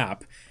to the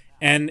map.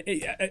 And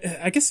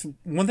I guess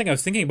one thing I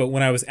was thinking about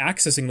when I was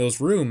accessing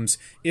those rooms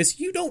is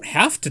you don't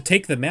have to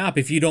take the map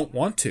if you don't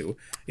want to.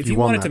 If you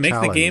wanted to make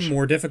the game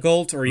more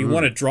difficult, or you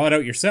want to draw it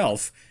out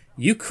yourself,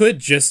 you could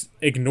just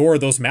ignore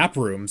those map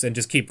rooms and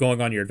just keep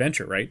going on your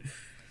adventure, right?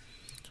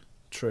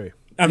 True.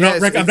 I'm not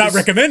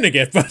recommending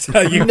it, but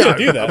you could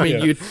do that. I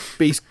mean, you'd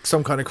be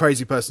some kind of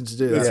crazy person to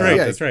do that. That's right.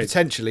 That's right.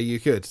 Potentially, you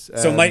could.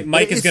 So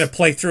Mike is going to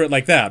play through it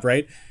like that,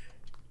 right?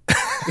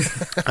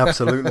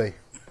 Absolutely.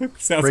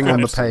 Bring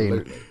on the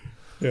pain.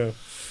 Yeah.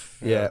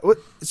 Yeah. Well,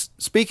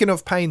 speaking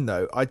of pain,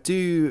 though,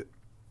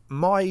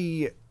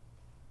 my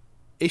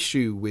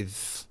issue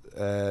with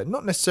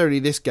not necessarily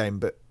this game,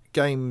 but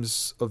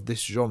games of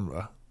this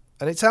genre,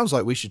 and it sounds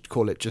like we should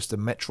call it just a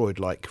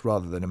Metroid-like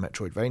rather than a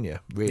Metroidvania,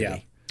 really. Yeah.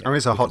 I mean,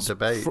 it's a hot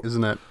debate,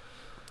 isn't it?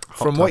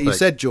 From what you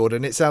said,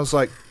 Jordan, it sounds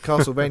like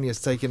Castlevania's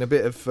taking a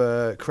bit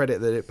of credit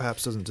that it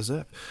perhaps doesn't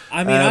deserve.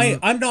 I mean,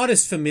 I'm not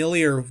as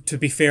familiar, to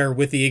be fair,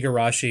 with the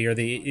Igarashi or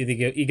the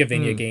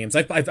Igavania games.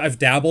 I've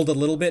dabbled a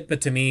little bit, but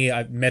to me,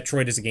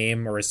 Metroid is a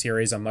game or a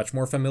series I'm much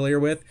more familiar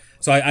with.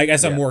 So I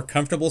guess I'm more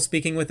comfortable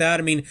speaking with that.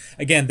 I mean,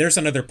 again, there's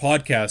another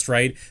podcast,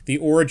 right? The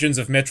origins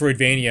of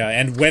Metroidvania,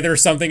 and whether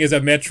something is a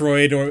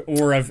Metroid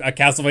or a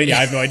Castlevania,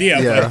 I have no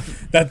idea.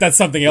 But that's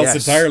something else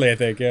entirely, I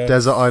think. Yeah.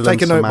 Desert Island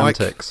Take a note,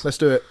 semantics. Mike. Let's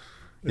do it.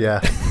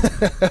 Yeah.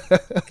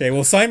 Okay,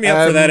 well, sign me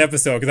up for that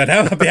episode, because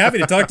I'd be happy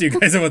to talk to you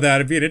guys about that.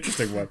 It'd be an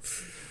interesting one.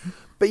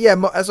 But yeah,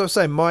 as I was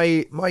saying,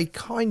 my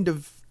kind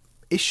of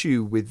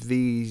issue with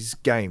these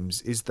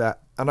games is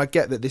that, and I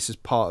get that this is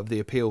part of the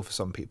appeal for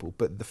some people,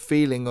 but the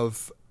feeling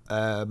of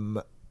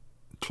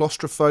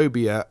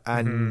claustrophobia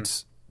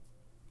and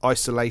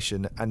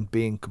isolation and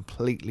being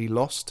completely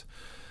lost.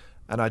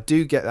 And I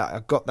do get that.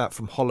 I got that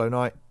from Hollow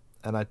Knight,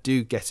 and I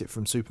do get it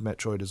from Super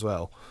Metroid as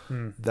well.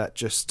 That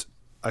just...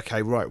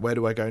 okay, right, where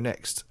do I go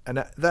next?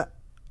 And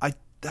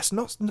that's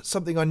not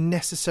something I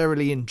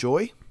necessarily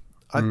enjoy.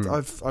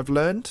 I've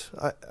learned.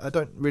 I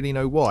don't really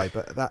know why,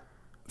 but that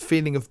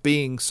feeling of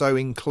being so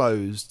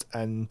enclosed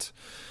and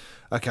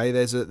okay,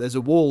 there's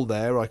a wall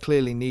there. I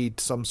clearly need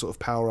some sort of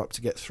power up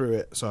to get through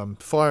it. So I'm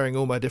firing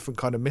all my different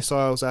kind of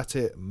missiles at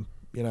it. And,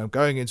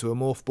 going into a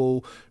morph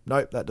ball.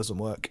 Nope, that doesn't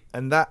work.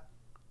 And that,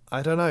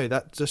 I don't know,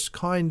 that just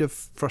kind of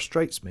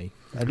frustrates me.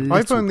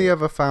 I've only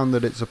ever found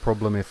that it's a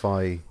problem if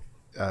I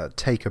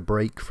take a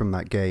break from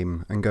that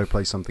game and go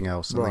play something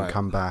else, and then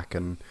come back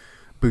and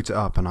boot it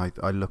up, and I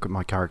look at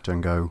my character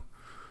and go,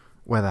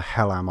 where the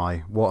hell am I?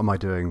 What am I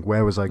doing?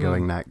 Where was I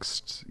going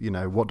next?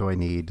 What do I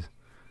need?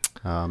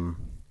 So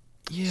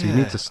you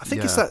need to, I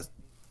think it's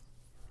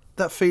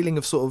that feeling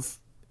of sort of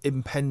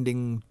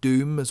impending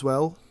doom as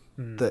well,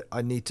 that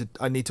I need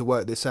to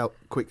work this out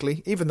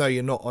quickly, even though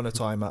you're not on a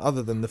timer,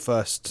 other than the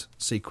first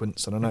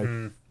sequence. And I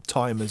know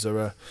timers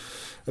are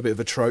a bit of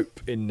a trope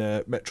in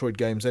Metroid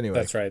games anyway.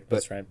 That's right.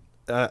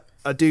 I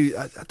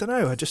don't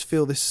know. I just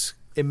feel this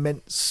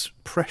immense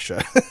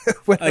pressure.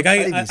 When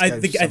I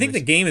think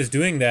the game is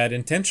doing that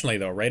intentionally,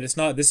 though, right? It's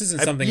not. This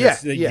isn't something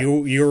that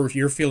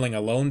you're feeling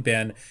alone,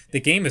 Ben. The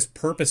game is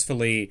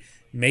purposefully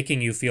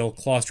making you feel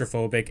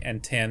claustrophobic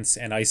and tense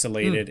and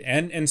isolated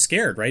and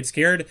scared, right?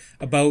 Scared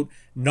about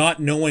not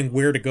knowing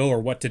where to go or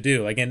what to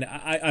do. Again,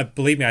 I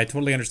believe me, I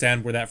totally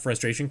understand where that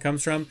frustration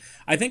comes from.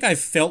 I think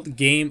I've felt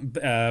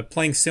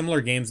playing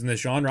similar games in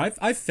this genre.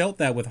 I've felt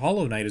that with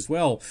Hollow Knight as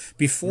well.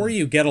 Before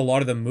you get a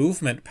lot of the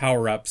movement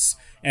power-ups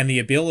and the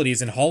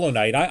abilities in Hollow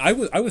Knight, I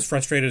was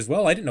frustrated as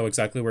well. I didn't know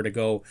exactly where to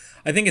go.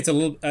 I think it's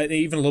even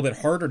a little bit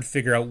harder to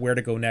figure out where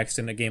to go next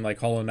in a game like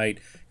Hollow Knight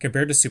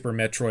compared to Super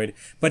Metroid.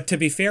 But to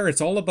be fair,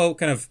 it's all about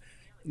kind of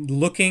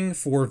looking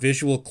for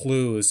visual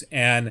clues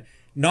and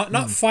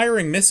not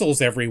firing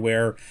missiles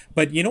everywhere.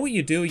 But you know what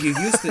you do? You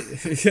use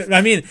the...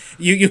 I mean,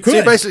 you could... So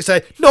you basically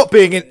say, not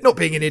being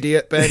an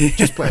idiot, Ben,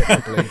 just play it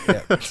properly.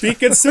 Yeah. Be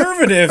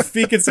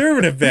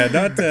conservative, Ben.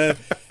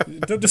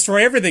 Don't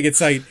destroy everything in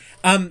sight.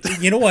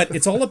 You know what?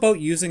 It's all about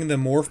using the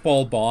morph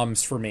ball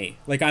bombs for me.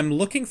 Like, I'm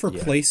looking for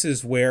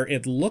places where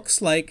it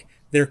looks like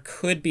there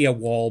could be a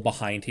wall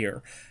behind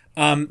here.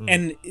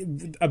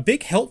 And a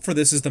big help for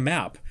this is the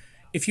map.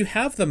 If you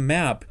have the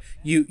map,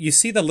 you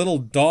see the little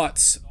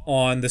dots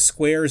on the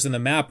squares in the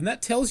map, and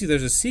that tells you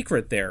there's a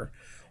secret there.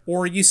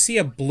 Or you see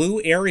a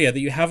blue area that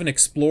you haven't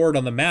explored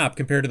on the map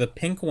compared to the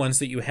pink ones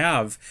that you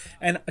have.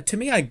 And to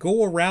me, I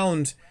go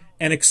around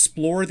and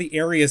explore the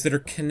areas that are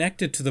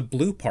connected to the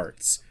blue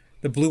parts.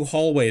 The blue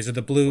hallways or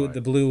the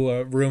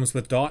blue rooms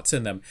with dots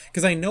in them.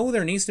 Because I know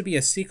there needs to be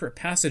a secret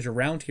passage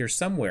around here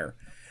somewhere.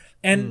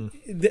 And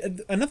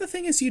another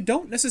thing is you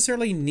don't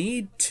necessarily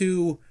need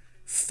to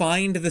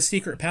find the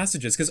secret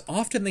passages, because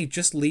often they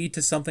just lead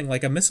to something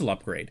like a missile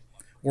upgrade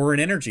or an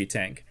energy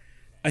tank.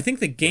 I think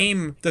the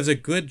game does a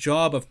good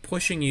job of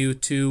pushing you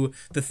to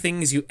the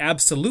things you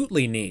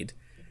absolutely need.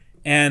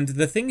 And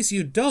the things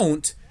you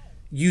don't,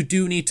 you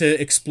do need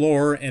to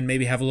explore and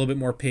maybe have a little bit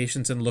more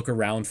patience and look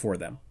around for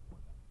them.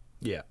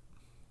 Yeah.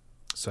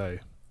 So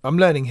I'm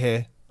learning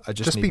here. I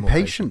just need be more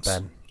patient,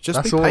 patience. Ben. Just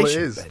That's be all patient,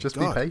 it is. Ben. Just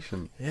God. be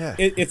patient. Yeah.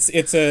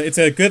 It's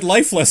a good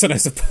life lesson, I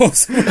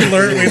suppose. we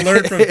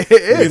learned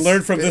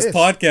from this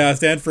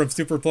podcast and from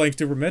playing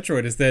Super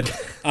Metroid is that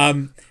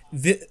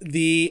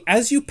the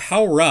as you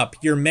power up,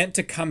 you're meant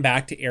to come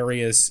back to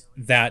areas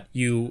that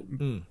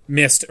you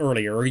missed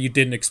earlier or you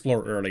didn't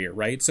explore earlier,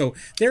 right? So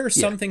there are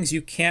some things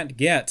you can't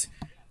get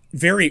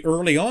very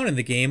early on in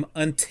the game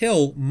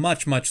until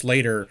much, much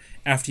later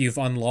after you've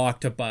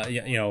unlocked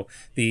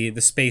the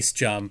space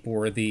jump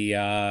or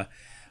the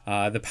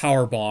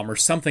power bomb or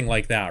something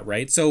like that,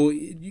 right? So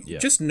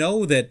just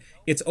know that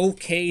it's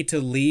okay to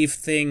leave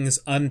things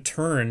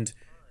unturned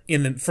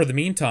for the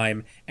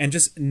meantime, and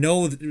just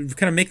know,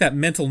 kind of make that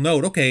mental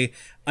note. Okay,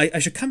 I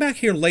should come back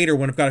here later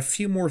when I've got a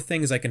few more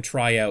things I can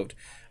try out.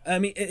 I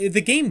mean,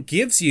 the game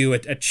gives you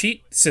a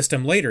cheat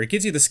system later. It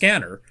gives you the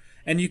scanner,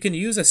 and you can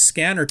use a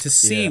scanner to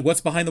see what's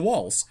behind the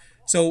walls.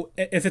 So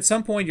if at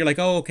some point you're like,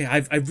 oh, okay,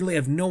 I really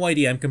have no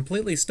idea, I'm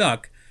completely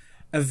stuck,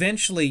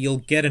 eventually you'll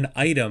get an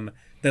item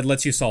that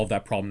lets you solve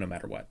that problem no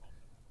matter what.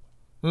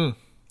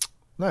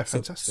 No,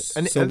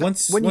 fantastic. So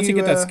once you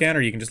get that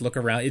scanner, you can just look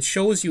around. It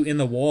shows you in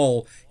the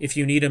wall if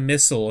you need a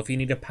missile, if you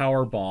need a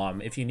power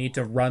bomb, if you need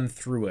to run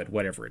through it,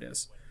 whatever it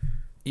is.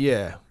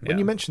 Yeah. When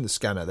you mentioned the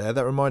scanner there,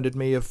 that reminded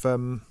me of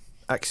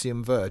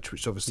Axiom Verge,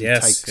 which obviously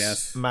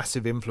takes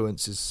massive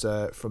influences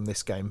from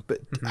this game. But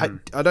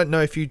I don't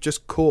know if you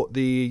just caught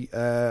the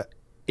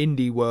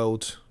Indie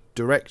World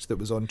Direct that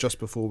was on just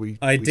before we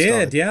did,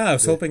 started. yeah. I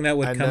was hoping that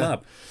would come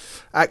up.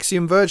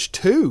 Axiom Verge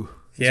 2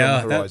 is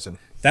on the horizon.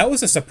 That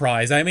was a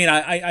surprise. I mean,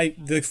 I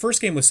the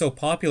first game was so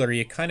popular,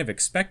 you kind of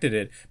expected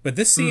it, but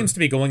this seems to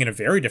be going in a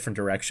very different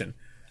direction.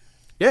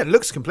 Yeah, it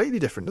looks completely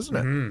different, doesn't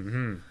it?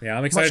 Mm-hmm. Yeah,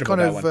 I'm excited about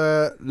that one. Much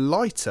kind of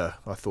lighter,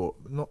 I thought.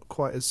 Not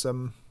quite as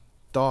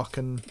dark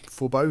and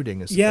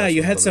foreboding as. Yeah,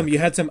 you had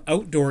some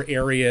outdoor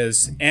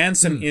areas and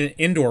some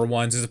indoor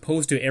ones, as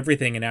opposed to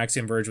everything in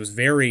Axiom Verge was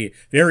very,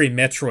 very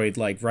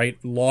Metroid-like, right?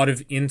 A lot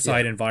of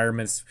inside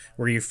environments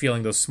where you're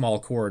feeling those small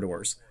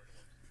corridors.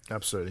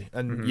 Absolutely.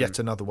 And yet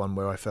another one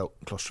where I felt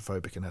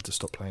claustrophobic and had to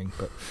stop playing.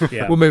 But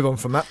we'll move on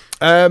from that.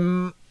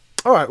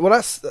 All right, well,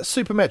 that's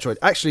Super Metroid.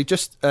 Actually,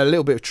 just a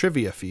little bit of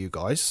trivia for you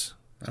guys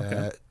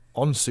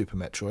on Super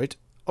Metroid.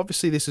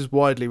 Obviously, this is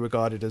widely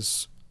regarded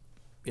as,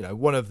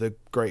 one of the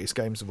greatest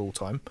games of all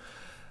time.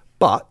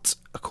 But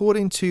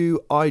according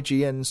to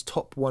IGN's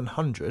Top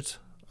 100,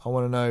 I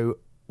want to know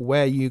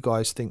where you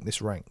guys think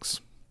this ranks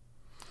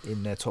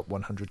in their Top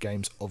 100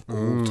 games of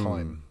all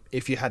time,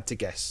 if you had to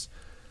guess.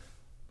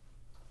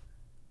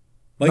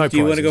 Mike, do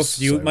you want to go?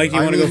 Mike, do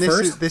you want to go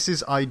first? This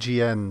is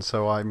IGN,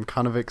 so I'm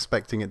kind of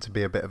expecting it to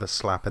be a bit of a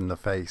slap in the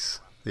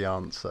face. The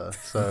answer,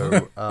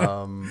 so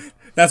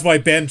that's why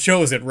Ben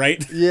chose it,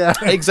 right? Yeah,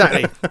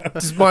 exactly.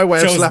 This is my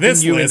way of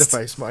slapping you in the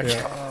face, Mike.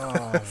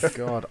 Yeah. Oh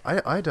God,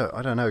 I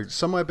don't know.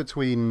 Somewhere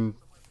between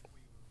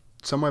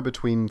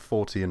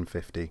 40 and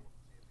 50.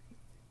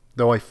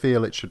 Though I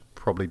feel it should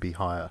probably be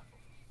higher.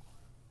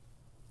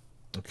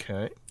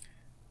 Okay,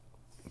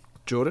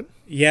 Jordan.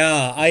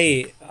 Yeah,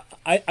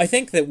 I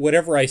think that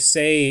whatever I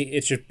say,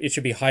 it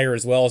should be higher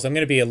as well. So I'm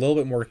going to be a little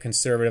bit more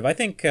conservative. I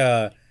think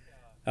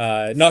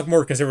not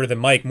more conservative than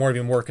Mike,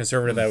 even more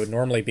conservative than I would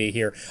normally be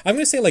here. I'm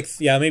going to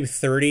say maybe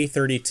 30,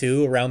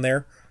 32, around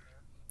there.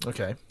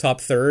 Okay. Top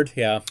third,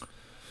 yeah.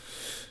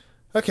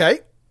 Okay.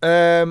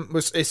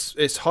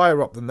 It's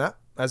higher up than that,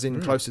 as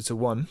in closer to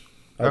 1.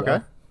 Okay.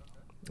 Wow.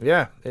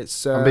 Yeah,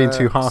 it's. I'm being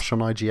too harsh on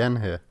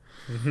IGN here.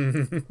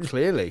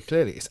 Clearly,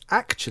 it's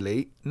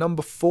actually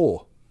number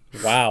 4.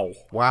 Wow,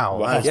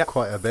 that's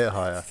quite a bit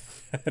higher.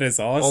 That is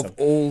awesome. Of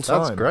all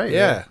time. That's great.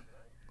 Yeah.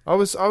 I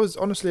was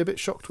honestly a bit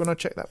shocked when I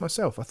checked that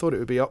myself. I thought it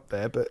would be up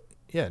there, but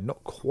yeah,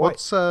 not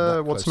quite.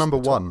 What's number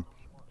 1?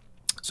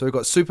 So we've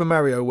got Super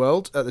Mario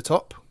World at the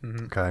top.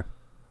 Okay.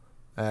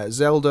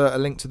 Zelda: A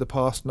Link to the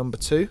Past, number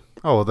 2.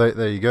 Oh,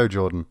 there you go,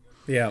 Jordan.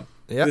 Yeah.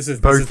 This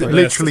is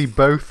literally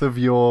both of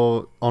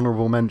your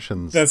honourable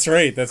mentions. That's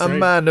right. A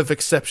man of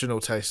exceptional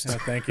taste. Oh,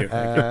 thank you.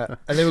 And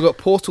then we've got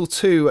Portal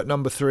 2 at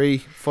number 3,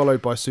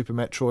 followed by Super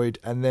Metroid,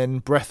 and then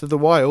Breath of the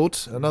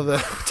Wild, another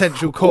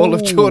potential call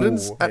of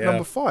Jordan's, at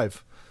number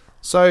 5.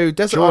 So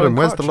Desert Jordan, Island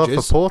where's the love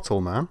Cartridges. for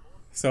Portal, man?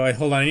 So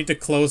hold on, I need to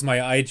close my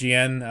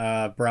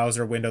IGN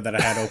browser window that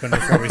I had open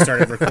before we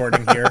started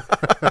recording here.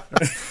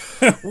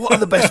 What are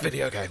the best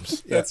video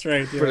games? Yeah. That's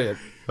right. Yeah. Brilliant.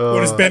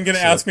 What is Ben going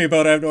to ask me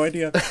about? I have no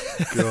idea.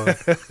 God.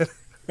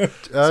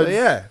 So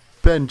yeah,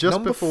 Ben, just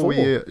number before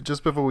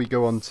 4. we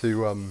go on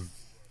to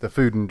the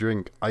food and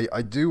drink,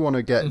 I do want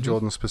to get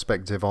Jordan's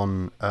perspective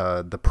on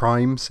the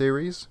Prime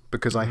series,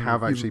 because I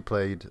have actually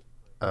played.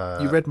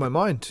 You read my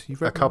mind.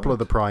 You've read a couple of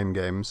the Prime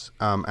games,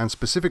 and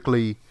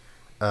specifically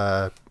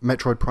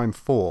Metroid Prime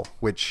 4,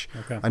 which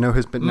I know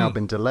has now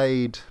been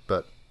delayed,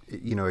 but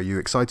are you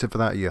excited for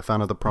that? Are you a fan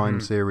of the Prime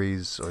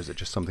series, or is it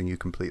just something you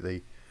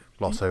completely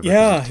gloss over?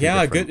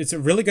 Yeah, good. It's a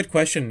really good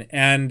question,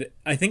 and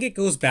I think it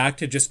goes back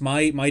to just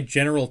my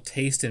general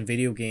taste in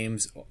video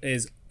games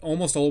is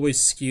almost always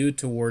skewed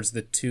towards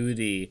the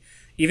 2D.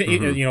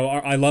 Even you know,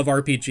 I love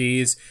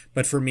RPGs,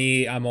 but for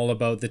me, I'm all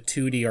about the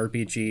 2D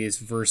RPGs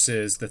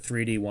versus the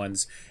 3D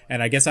ones.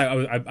 And I guess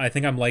I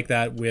think I'm like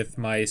that with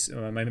my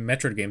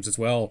Metroid games as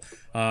well.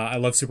 I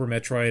love Super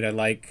Metroid. I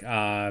like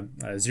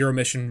Zero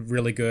Mission,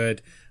 really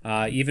good.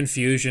 Even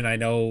Fusion, I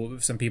know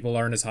some people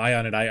aren't as high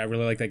on it. I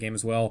really like that game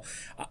as well.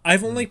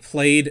 I've only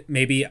played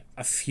maybe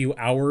a few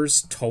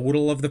hours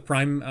total of the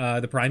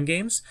Prime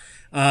games.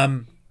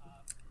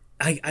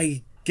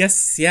 I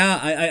guess, yeah,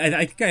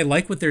 I think I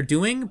like what they're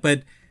doing,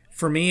 but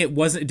for me it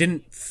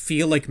didn't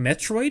feel like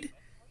Metroid,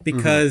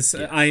 because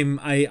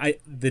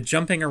the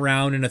jumping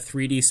around in a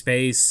 3D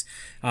space,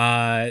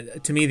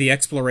 to me the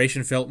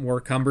exploration felt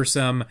more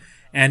cumbersome.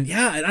 And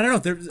yeah, I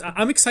don't know,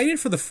 I'm excited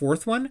for the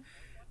fourth one,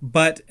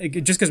 but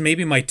just because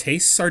maybe my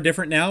tastes are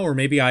different now, or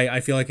maybe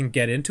I feel I can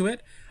get into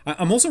it.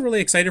 I'm also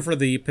really excited for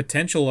the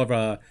potential of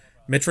a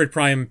Metroid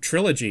Prime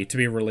trilogy to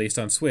be released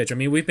on Switch. I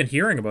mean, we've been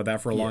hearing about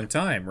that for a long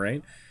time,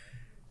 right?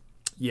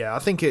 Yeah, I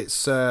think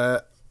it's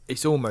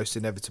almost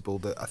inevitable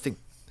that I think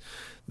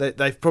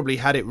they've probably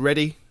had it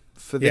ready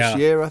for this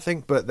year, I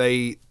think, but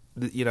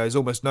there's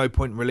almost no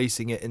point in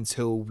releasing it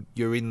until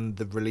you're in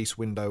the release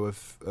window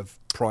of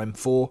Prime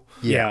 4.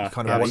 Yeah,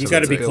 you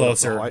got to be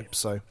closer. Hype,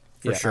 so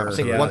for sure. I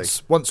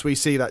think once we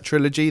see that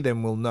trilogy,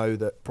 then we'll know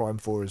that Prime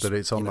 4 is that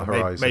it's on the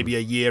horizon. Maybe a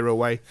year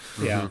away.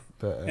 Yeah.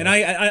 But, and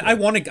I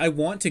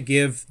want to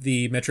give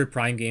the Metroid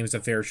Prime games a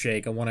fair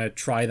shake. I want to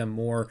try them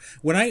more.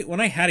 When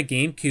I had a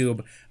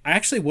GameCube, I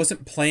actually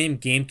wasn't playing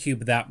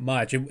GameCube that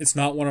much. It's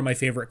not one of my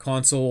favorite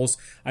consoles.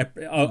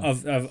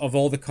 Of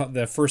all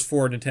the first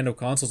 4 Nintendo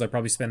consoles, I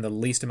probably spend the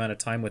least amount of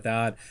time with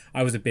that.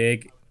 I was a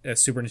big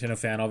Super Nintendo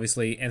fan,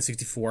 obviously.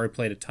 N64, I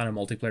played a ton of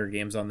multiplayer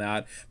games on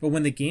that. But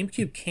when the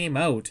GameCube came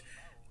out,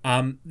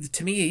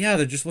 to me,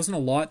 there just wasn't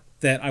a lot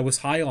that I was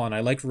high on. I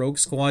liked Rogue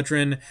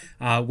Squadron.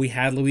 We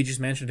had Luigi's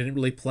Mansion. Didn't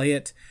really play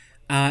it.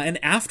 And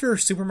after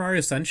Super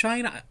Mario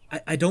Sunshine,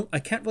 I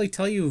can't really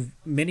tell you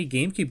many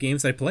GameCube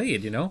games I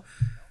played. You know.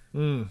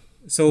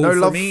 So no for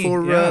love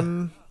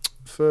me,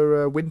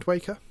 for Wind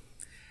Waker.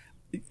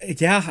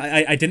 Yeah,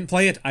 I didn't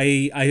play it.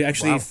 I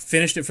actually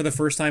finished it for the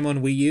first time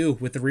on Wii U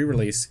with the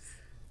re-release.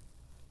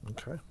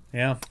 Okay.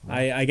 Yeah.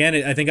 I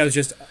think I was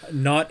just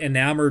not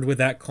enamored with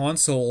that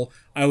console.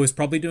 I was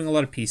probably doing a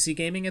lot of PC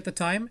gaming at the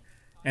time,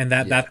 and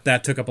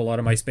that took up a lot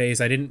of my space.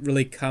 I didn't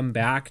really come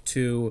back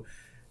to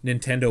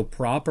Nintendo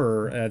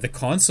proper, the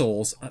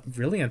consoles,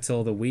 really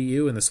until the Wii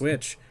U and the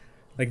Switch.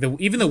 Like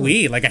even the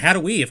Wii, like I had a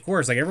Wii, of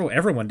course, like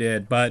everyone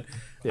did, but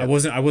I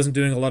wasn't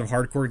doing a lot of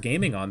hardcore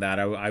gaming on that.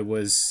 I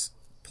was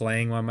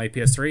playing on my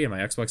PS3 and my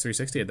Xbox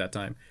 360 at that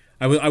time.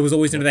 I was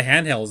always into the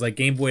handhelds, like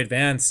Game Boy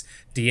Advance,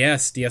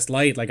 DS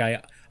Lite. Like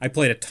I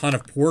played a ton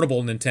of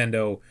portable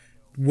Nintendo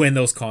when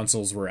those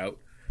consoles were out.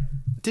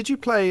 Did you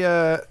play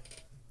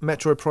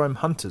Metroid Prime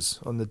Hunters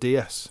on the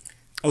DS?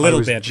 A little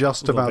bit. bit. I was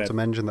just about to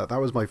mention that. That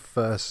was my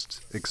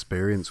first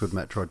experience with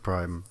Metroid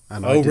Prime.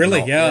 And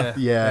really?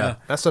 Yeah.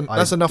 That's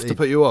enough to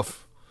put you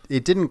off.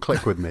 It didn't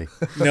click with me.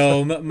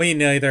 No, me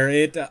neither.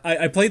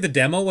 I played the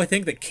demo, I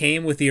think, that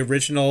came with the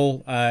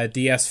original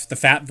DS, the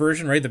fat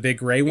version, right? The big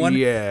gray one.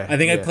 Yeah. I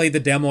think I played the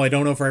demo. I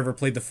don't know if I ever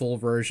played the full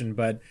version,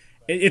 but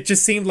it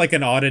just seemed like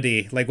an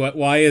oddity. Like,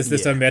 why is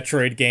this a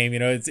Metroid game? You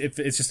know,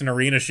 it's just an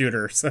arena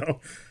shooter. So,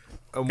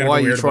 and why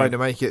are you trying to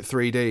make it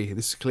 3D?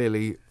 This is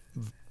clearly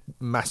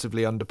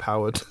massively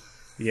underpowered.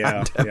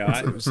 Yeah.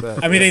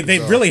 I mean, they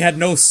really had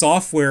no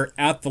software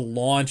at the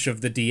launch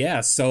of the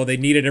DS, so they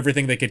needed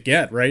everything they could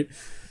get, right?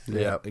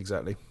 Yeah,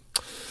 exactly.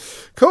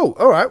 Cool.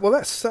 All right. Well,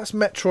 that's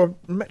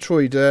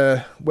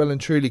Metroid well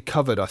and truly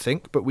covered, I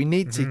think. But we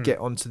need to get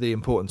on to the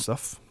important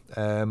stuff,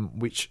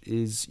 which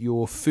is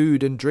your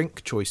food and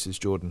drink choices,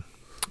 Jordan.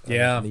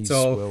 Yeah.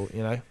 So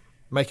will,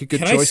 make a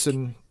good choice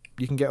and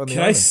you can get on the.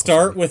 Can I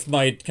start with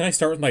my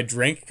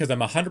drink, because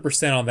I'm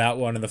 100% on that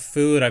one, and the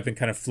food I've been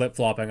kind of flip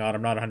flopping on.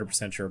 I'm not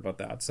 100% sure about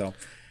that. So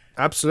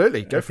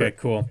absolutely go for it. Okay,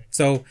 cool.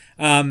 So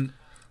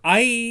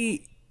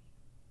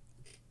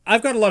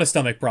I've got a lot of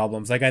stomach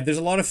problems. Like there's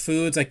a lot of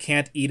foods I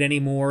can't eat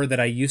anymore that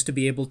I used to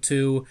be able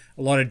to.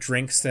 A lot of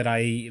drinks that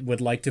I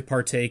would like to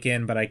partake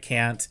in, but I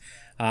can't.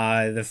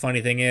 The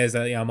funny thing is,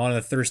 I'm on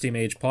the Thirsty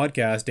Mage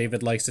podcast.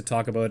 David likes to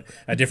talk about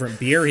a different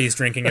beer he's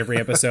drinking every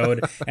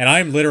episode, and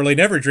I'm literally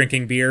never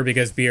drinking beer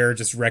because beer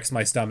just wrecks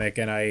my stomach,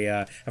 and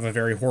I have a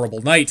very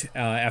horrible night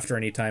after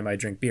any time I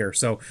drink beer.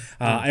 So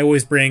I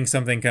always bring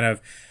something kind of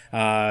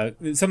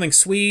something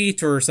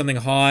sweet or something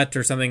hot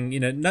or something,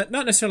 not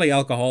necessarily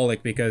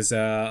alcoholic, because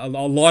a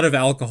lot of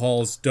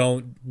alcohols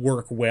don't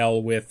work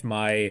well with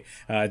my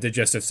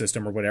digestive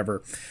system or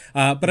whatever.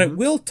 But I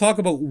will talk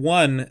about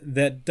one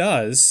that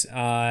does.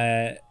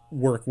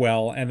 work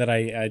well and that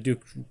I do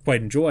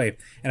quite enjoy.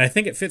 And I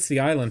think it fits the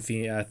island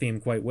theme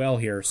quite well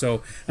here.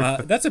 So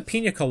that's a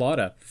pina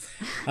colada.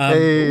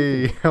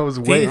 Hey, I was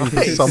waiting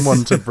for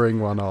someone to bring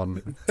one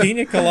on.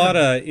 Pina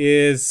colada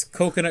is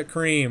coconut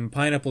cream,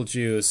 pineapple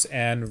juice,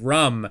 and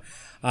rum.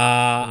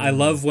 I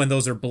love when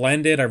those are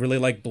blended. I really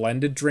like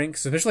blended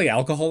drinks, especially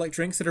alcoholic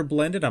drinks that are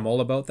blended. I'm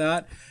all about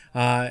that.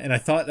 And I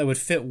thought that would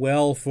fit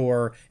well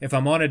for if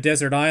I'm on a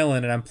desert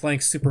island and I'm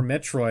playing Super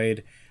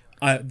Metroid.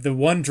 The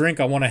one drink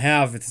I want to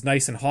have, if it's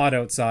nice and hot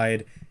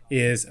outside,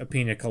 is a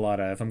pina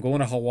colada. If I'm going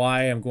to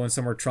Hawaii, I'm going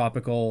somewhere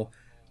tropical,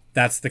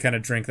 that's the kind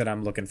of drink that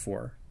I'm looking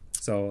for.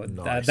 So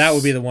nice. that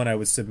would be the one I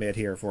would submit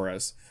here for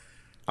us.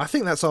 I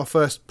think that's our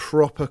first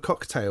proper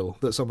cocktail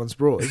that someone's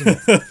brought, isn't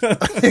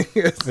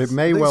it? It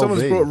may well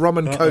someone's be. brought rum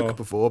and coke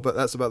before, but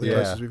that's about the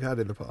closest we've had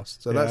in the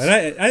past. So that's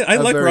and I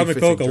like rum and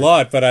coke a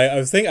lot, but I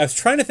was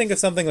trying to think of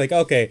something like,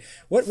 okay,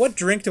 what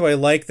drink do I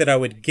like that I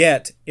would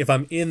get if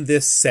I'm in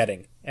this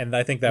setting? And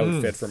I think that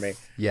would fit for me.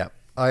 Yeah,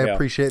 I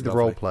appreciate the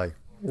role play.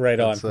 Right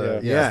on.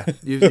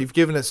 You've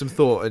given it some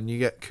thought, and you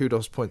get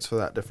kudos points for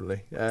that,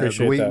 definitely.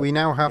 Appreciate that. We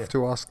now have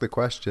to ask the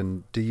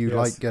question: do you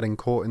like getting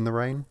caught in the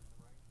rain?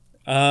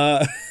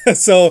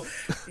 So,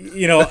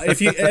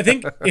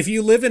 if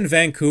you live in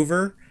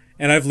Vancouver,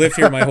 and I've lived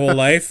here my whole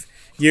life,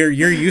 you're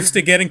used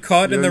to getting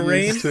caught in the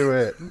rain. Used to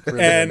it,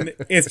 and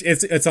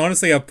it's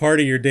honestly a part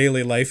of your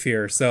daily life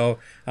here. So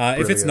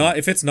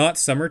if it's not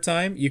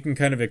summertime, you can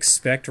kind of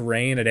expect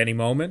rain at any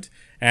moment.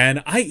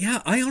 And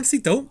I honestly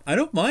don't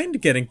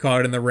mind getting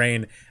caught in the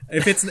rain.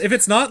 If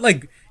it's not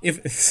like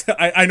if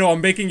I know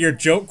I'm making your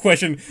joke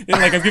question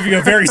like I'm giving you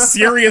a very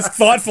serious,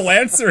 thoughtful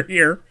answer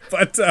here,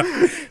 but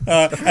and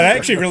I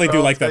actually really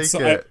do like that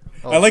song.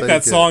 I like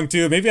that song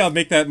too. Maybe I'll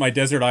make that my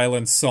desert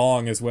island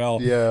song as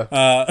well. Yeah.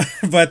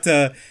 But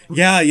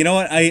you know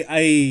what?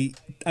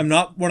 I'm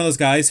not one of those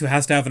guys who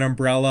has to have an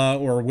umbrella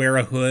or wear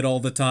a hood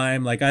all the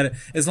time. Like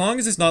as long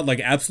as it's not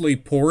like absolutely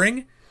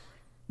pouring,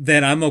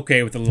 then I'm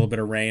okay with a little bit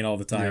of rain all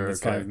the time.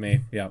 That's fine with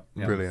me. Yeah.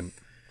 Brilliant.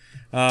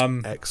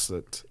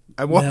 Excellent.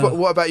 And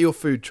what about your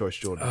food choice,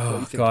 Jordan?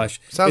 Oh gosh,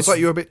 sounds like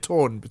you're a bit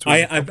torn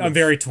between. I'm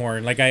very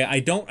torn. Like I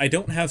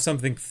don't have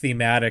something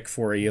thematic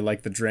for you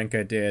like the drink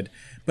I did,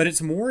 but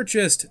it's more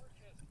just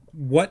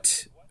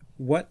what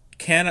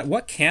can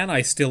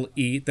I still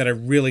eat that I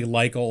really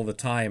like all the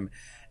time,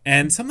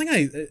 and something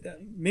I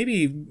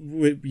maybe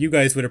you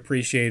guys would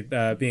appreciate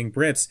being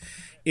Brits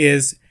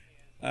is.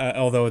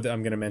 Although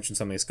I'm going to mention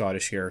something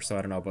Scottish here, so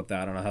I don't know about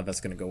that. I don't know how that's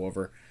going to go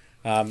over.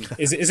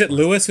 Is it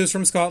Lewis who's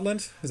from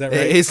Scotland? Is that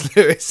right? It is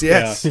Lewis,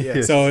 yes. Yeah.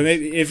 Yes. So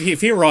maybe, if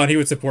he were on, he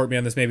would support me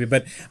on this maybe.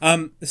 But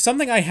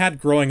something I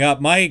had growing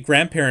up, my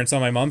grandparents on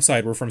my mom's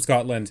side were from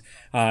Scotland,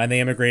 and they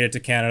immigrated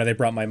to Canada. They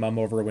brought my mom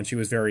over when she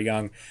was very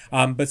young.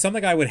 But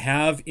something I would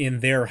have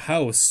in their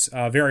house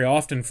very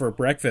often for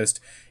breakfast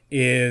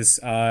is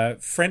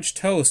French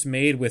toast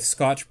made with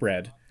Scotch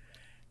bread.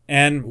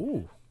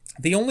 And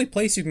the only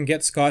place you can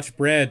get Scotch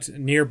bread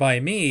nearby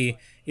me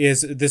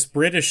is this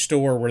British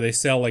store where they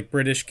sell like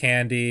British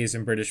candies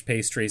and British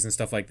pastries and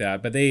stuff like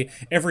that. But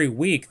every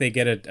week they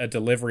get a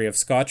delivery of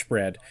Scotch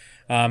bread.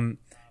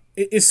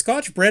 Is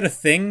Scotch bread a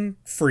thing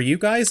for you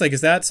guys? Like,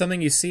 is that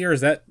something you see, or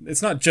is that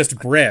it's not just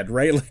bread,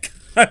 right? Like,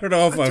 I don't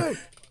know if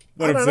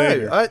I'm saying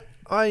here.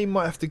 I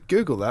might have to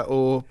Google that,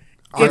 or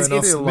it's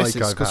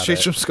Mrs. because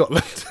she's from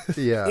Scotland.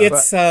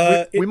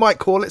 Yeah, we might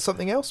call it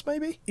something else,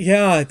 maybe.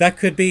 Yeah, that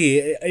could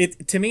be.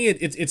 To me,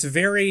 it's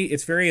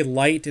very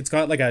light. It's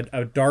got like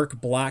a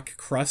dark black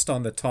crust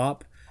on the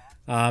top.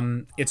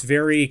 It's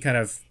very kind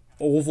of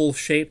oval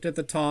shaped at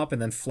the top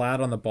and then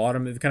flat on the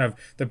bottom.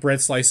 The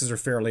bread slices are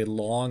fairly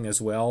long as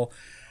well.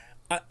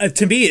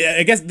 To me,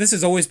 I guess this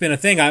has always been a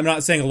thing. I'm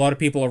not saying a lot of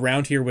people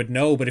around here would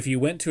know, but if you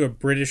went to a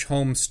British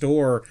home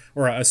store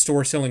or a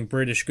store selling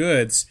British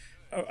goods,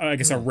 I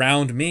guess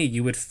around me,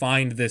 you would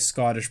find this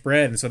Scottish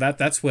bread. And so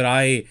that's what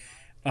I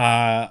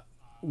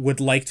would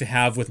like to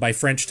have with my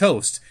French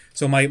toast.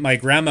 So my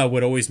grandma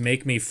would always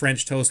make me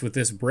French toast with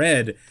this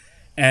bread.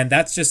 And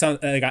that's just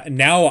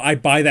now I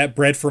buy that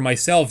bread for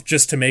myself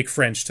just to make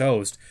French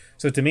toast.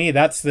 So to me,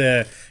 that's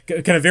the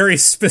kind of very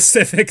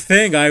specific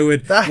thing I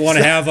would want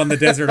to have on the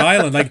desert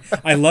island. Like,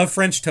 I love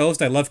French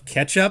toast. I love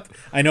ketchup.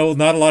 I know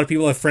not a lot of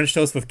people have French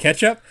toast with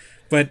ketchup,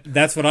 but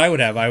that's what I would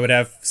have. I would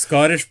have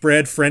Scottish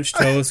bread French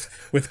toast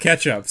with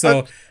ketchup.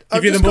 So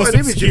give you the most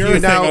obscure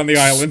thing on the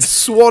island.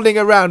 Swanning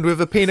around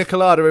with a pina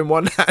colada in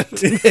one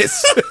hand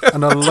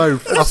and a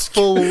loaf, a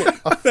full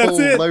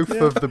loaf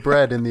of the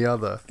bread in the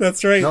other.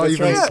 That's right. Not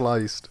even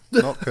sliced,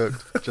 not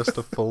cooked, just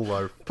a full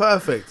loaf.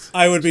 Perfect.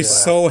 I would be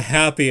so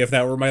happy if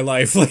that were my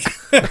life. Like,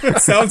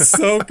 it sounds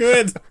so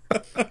good.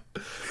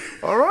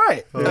 All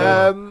right.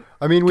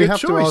 I mean, we have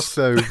choice.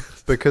 to ask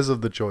though, because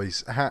of the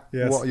choice, what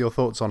are your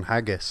thoughts on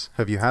haggis?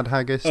 Have you had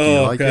haggis? Do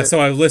you like okay. it? So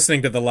I was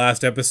listening to the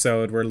last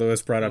episode where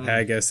Lewis brought up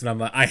haggis, and I'm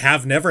like, I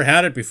have never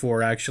had it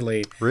before,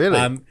 actually.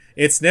 Really?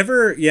 It's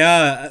never.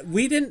 Yeah,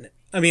 we didn't.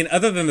 I mean,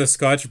 other than the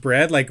Scotch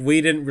bread, like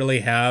we didn't really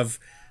have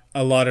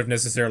a lot of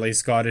necessarily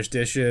Scottish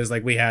dishes.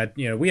 Like we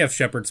have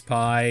shepherd's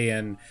pie,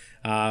 and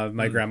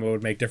my grandma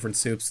would make different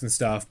soups and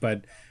stuff,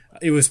 but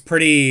it was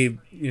pretty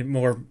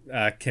more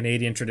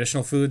Canadian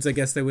traditional foods, I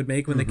guess, they would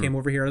make when they came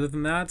over here. Other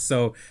than that,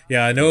 so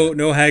yeah,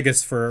 no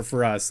haggis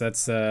for us.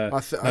 That's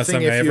not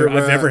something I've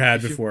never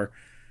had before.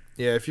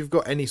 Yeah, if you've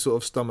got any sort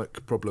of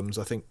stomach problems,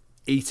 I think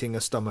eating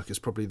a stomach is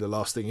probably the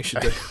last thing you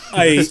should do.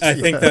 I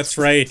think that's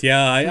right.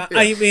 Yeah,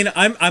 I mean,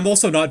 I'm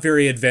also not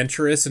very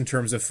adventurous in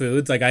terms of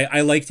foods. Like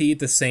I like to eat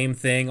the same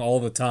thing all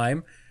the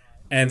time,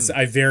 and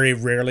I very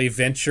rarely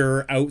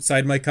venture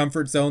outside my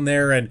comfort zone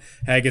there. And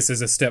haggis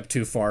is a step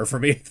too far for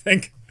me, I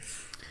think.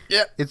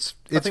 Yeah, it's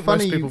I think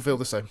funny. Most people feel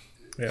the same.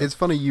 Yeah. It's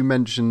funny you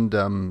mentioned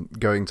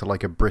going to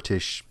like a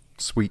British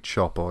sweet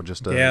shop or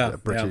just a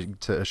British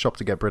to a shop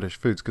to get British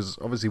foods, because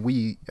obviously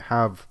we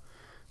have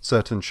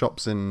certain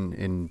shops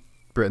in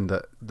Britain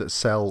that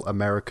sell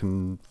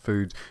American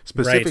food,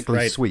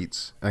 specifically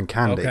sweets and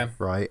candy,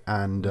 right?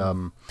 And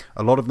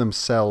a lot of them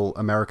sell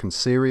American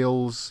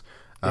cereals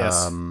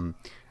and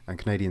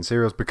Canadian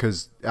cereals,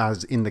 because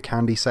as in the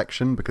candy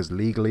section, because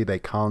legally they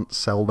can't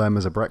sell them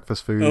as a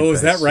breakfast food. Oh,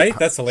 is that right?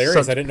 That's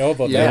hilarious. I didn't know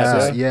about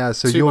that. Yeah,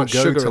 so Too you'll much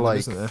go sugar to in them, like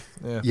isn't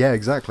there? Yeah,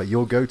 exactly.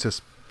 You'll go to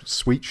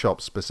sweet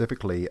shops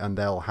specifically, and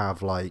they'll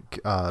have like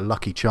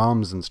Lucky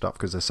Charms and stuff,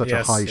 because there's such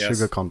a high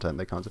sugar content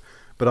they can't.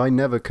 But I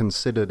never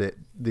considered it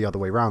the other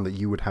way around, that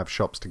you would have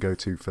shops to go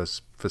to for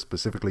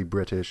specifically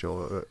British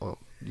or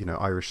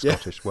Irish,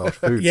 Scottish, Welsh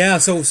food. Yeah,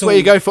 so where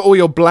you go for all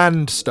your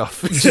bland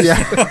stuff.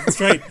 Yeah,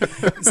 that's right.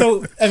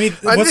 So I mean,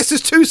 this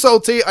is too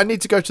salty. I need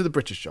to go to the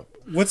British shop.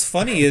 What's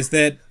funny is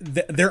that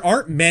there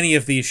aren't many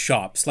of these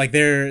shops. Like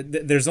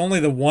there's only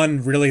the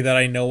one really that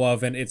I know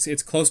of, and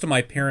it's close to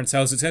my parents'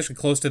 house. It's actually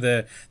close to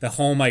the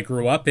home I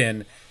grew up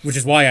in, which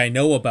is why I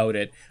know about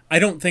it. I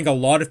don't think a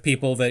lot of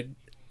people that,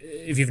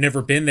 if you've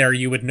never been there,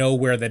 you would know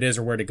where that is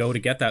or where to go to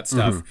get that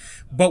stuff.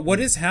 But what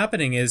is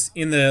happening is,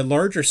 in the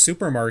larger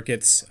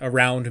supermarkets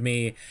around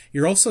me,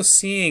 you're also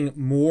seeing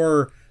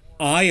more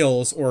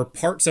aisles or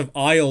parts of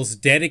aisles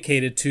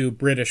dedicated to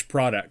British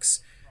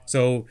products.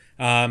 So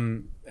I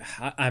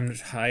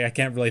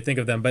can't really think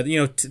of them, but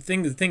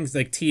things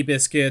like tea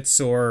biscuits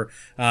or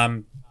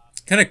kind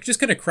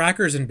of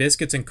crackers and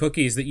biscuits and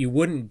cookies that you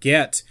wouldn't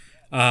get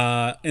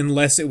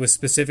unless it was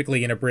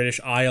specifically in a British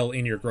aisle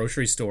in your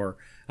grocery store.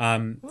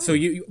 So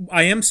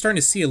I am starting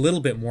to see a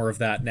little bit more of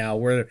that now,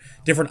 where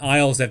different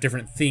aisles have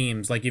different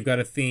themes. Like you've got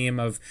a theme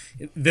of,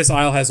 this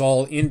aisle has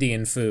all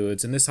Indian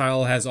foods, and this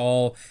aisle has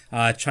all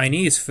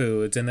Chinese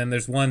foods, and then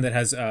there's one that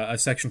has a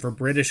section for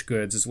British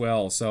goods as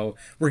well. So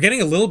we're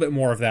getting a little bit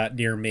more of that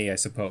near me, I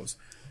suppose.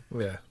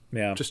 Yeah.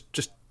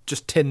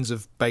 Just tins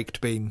of baked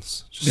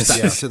beans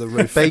stacked to the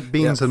roof. Baked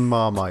beans and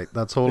Marmite.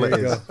 That's all it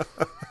is.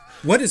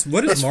 What is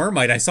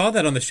Marmite? I saw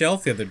that on the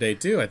shelf the other day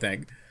too, I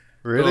think.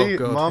 Really?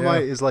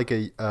 Marmite is like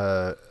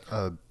a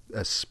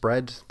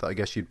spread that I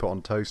guess you'd put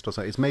on toast or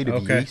something. It's made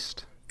of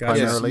yeast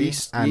primarily,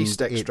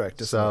 yeast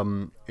extract.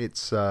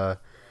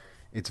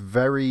 It's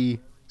very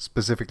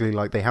specifically,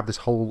 like, they have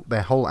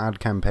their whole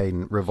ad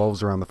campaign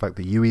revolves around the fact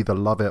that you either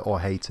love it or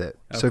hate it.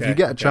 So if you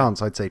get a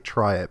chance, I'd say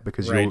try it,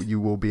 because you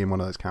will be in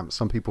one of those camps.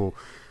 Some people.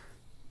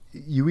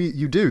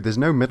 You do. There's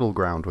no middle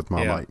ground with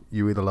Marmite.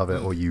 You either love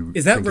it or you.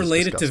 Is that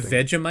related to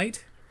Vegemite?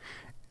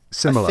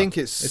 Similar. I think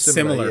it's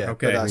similar. Yeah,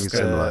 okay, I think it's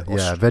similar.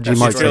 Yeah,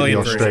 Vegemite's the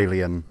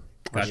Australian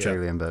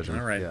version.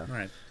 All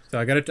right. So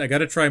I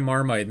gotta try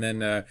Marmite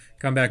and then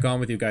come back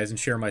on with you guys and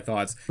share my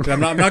thoughts. I'm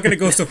not going to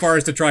go so far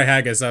as to try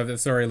haggis. I'm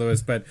sorry,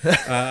 Lewis, but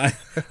I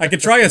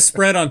could try a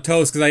spread on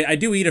toast, because I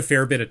do eat a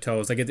fair bit of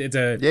toast. Like it's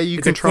a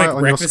try it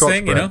on your Scotch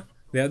thing, bread.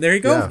 Yeah, there you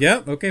go.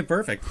 Yeah. Okay,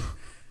 perfect.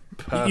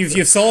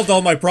 You've solved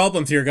all my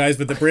problems here, guys,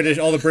 with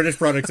all the British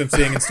products I'm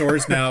seeing in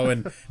stores now,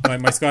 and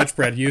my Scotch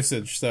bread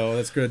usage. So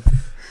that's good.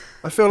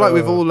 I feel like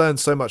we've all learned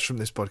so much from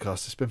this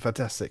podcast. It's been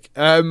fantastic.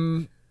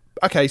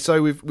 Okay,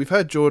 so we've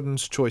heard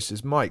Jordan's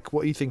choices. Mike,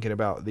 what are you thinking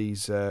about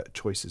these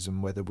choices,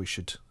 and whether we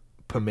should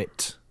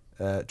permit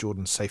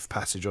Jordan's safe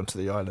passage onto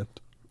the island?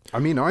 I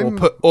mean,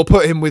 or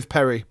put him with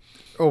Perry.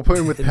 Or put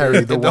him with Perry,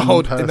 in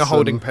the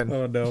holding pen.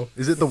 Oh no!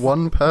 Is it the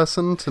one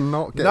person to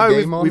not get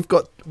game on?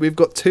 We've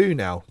got two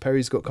now.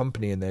 Perry's got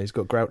company in there. He's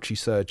got Grouchy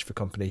Surge for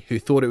company, who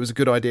thought it was a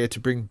good idea to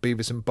bring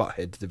Beavis and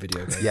Butthead to the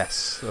video game.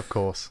 Yes, of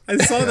course. I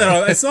saw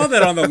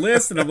that on the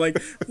list, and I'm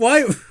like,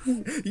 why?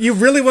 You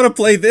really want to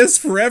play this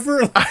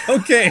forever?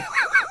 Okay.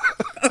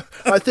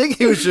 I think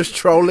he was just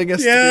trolling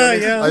us.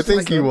 Yeah. I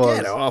think he was.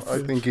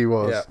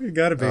 Yeah. You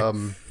gotta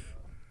be.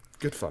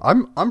 Good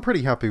fun. I'm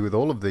pretty happy with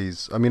all of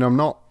these. I mean, I'm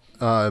not.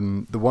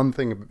 The one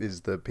thing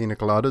is the pina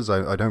coladas.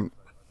 I don't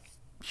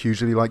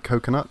hugely like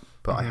coconut,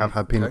 but I have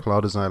had pina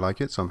coladas and I like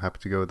it, so I'm happy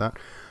to go with that.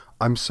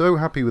 I'm so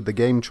happy with the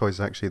game choice,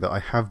 actually, that I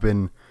have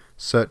been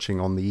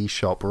searching on the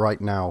eShop right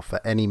now for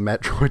any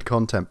Metroid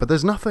content, but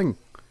there's nothing.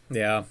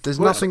 Yeah. There's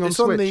nothing on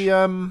Switch.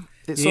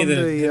 It's on the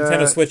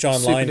Nintendo Switch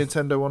Online.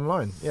 Super Nintendo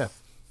Online, yeah.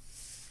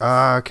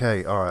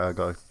 Okay, alright, I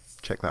got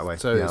check that way.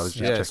 So yeah, I was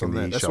just checking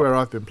the That's eShop. where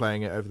I've been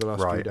playing it over the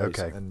last few days.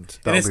 Okay. And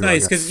it's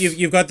nice because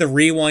you've got the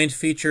rewind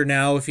feature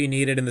now if you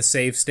need it in the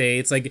save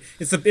states. Like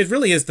it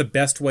really is the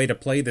best way to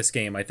play this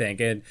game, I think,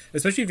 and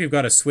especially if you've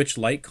got a Switch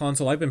Lite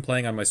console. I've been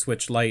playing on my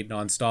Switch Lite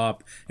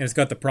nonstop, and it's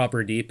got the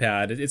proper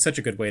D-pad. It's such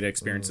a good way to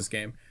experience this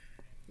game.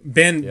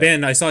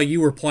 Ben, I saw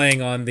you were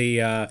playing on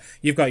the.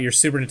 You've got your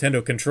Super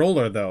Nintendo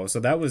controller though, so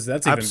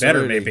that's even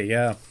better, maybe.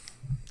 Yeah.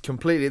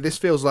 Completely. This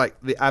feels like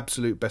the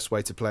absolute best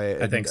way to play it.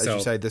 And I think so. As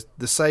you say,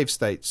 the save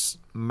states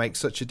make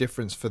such a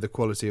difference for the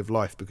quality of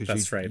life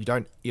because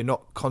you're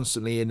not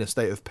constantly in a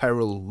state of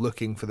peril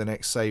looking for the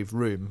next save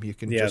room. You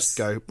can just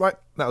go, right,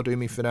 that'll do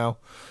me for now.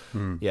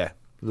 Yeah,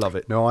 love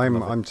it. No,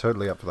 I'm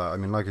totally up for that. I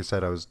mean, like I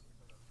said,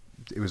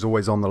 it was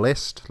always on the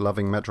list,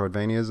 loving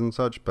Metroidvanias and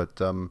such,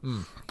 but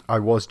I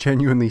was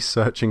genuinely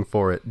searching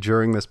for it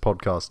during this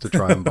podcast to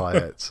try and buy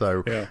it.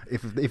 So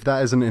if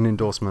that isn't an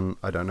endorsement,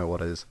 I don't know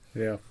what is.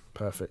 Yeah.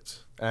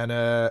 Perfect. And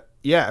I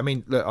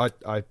mean, look,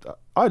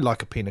 I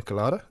like a pina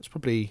colada. It's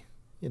probably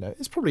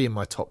in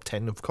my top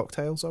 10 of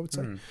cocktails, I would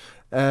say.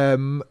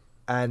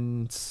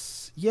 And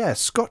yeah,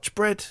 Scotch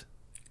bread.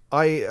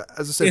 As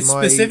I said, it's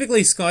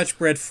specifically Scotch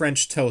bread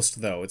French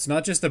toast, though. It's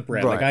not just the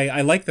bread. Right. Like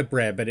I like the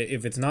bread, but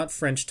if it's not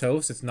French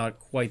toast, it's not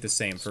quite the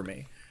same for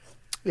me.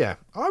 Yeah,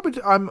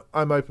 I'm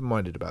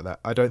open-minded about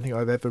that. I don't think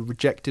I've ever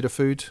rejected a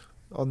food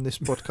on this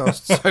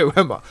podcast, so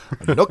I'm not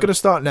going to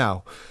start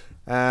now.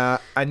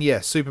 And yeah,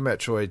 Super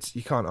Metroid,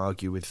 you can't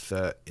argue with,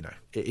 it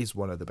is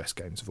one of the best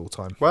games of all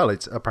time. Well,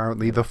 it's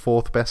apparently the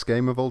 4th best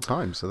game of all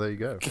time, so there you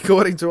go.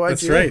 According to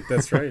IGN.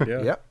 That's right,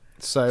 yeah. Yeah.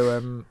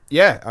 So,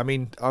 I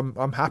mean,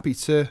 I'm happy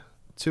to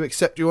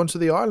accept you onto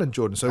the island,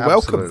 Jordan. So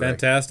welcome.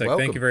 Fantastic.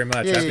 Welcome. Thank you very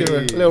much. Give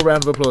a little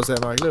round of applause there,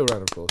 Mike. A little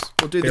round of applause.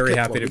 We'll do very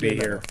the happy to be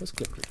here. Let's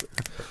clip.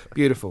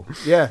 Beautiful.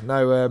 Yeah,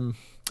 no,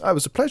 it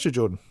was a pleasure,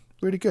 Jordan.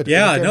 Really good.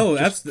 Yeah, again, no,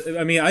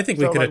 I mean, I think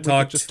we could have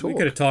talked. We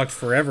could have talked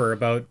forever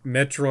about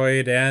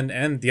Metroid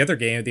and the other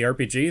game, the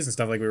RPGs and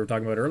stuff like we were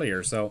talking about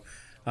earlier. So,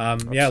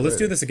 yeah, let's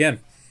do this again.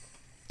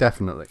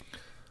 Definitely.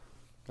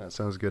 That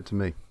sounds good to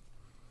me.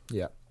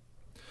 Yeah.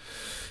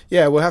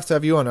 Yeah, we'll have to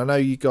have you on. I know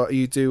you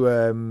do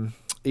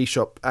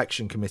eShop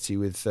Action Committee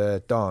with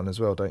Dan as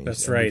well, don't you?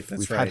 That's right.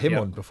 We've had him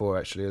on before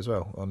actually as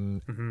well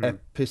on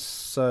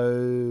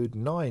episode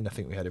 9. I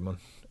think we had him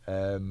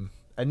on,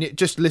 and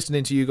just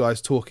listening to you guys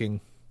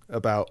talking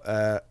about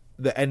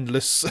the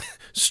endless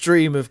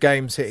stream of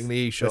games hitting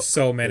the eShop. There's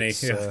so many.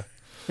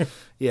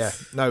 Yeah.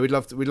 No, we'd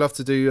love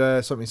to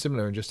do something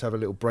similar and just have a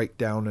little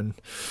breakdown and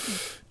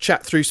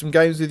chat through some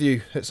games with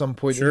you at some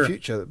point in the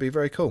future. That'd be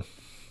very cool.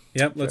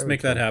 Yep, let's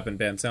make that happen,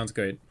 Ben. Sounds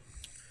good.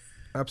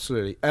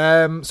 Absolutely.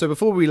 So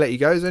before we let you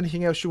go, is there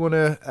anything else you want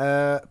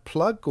to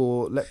plug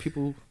or let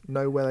people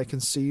know where they can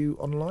see you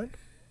online?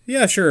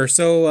 Yeah, sure.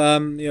 So,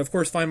 of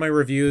course, find my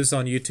reviews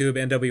on YouTube,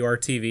 NWR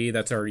TV.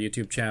 That's our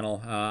YouTube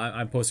channel.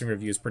 I'm posting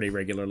reviews pretty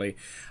regularly.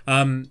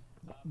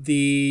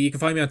 You can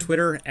find me on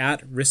Twitter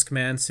at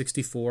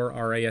Riskman64,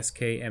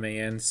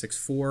 RASKMAN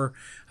 64.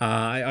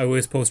 I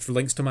always post for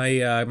links to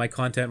my my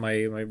content,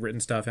 my written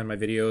stuff, and my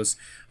videos.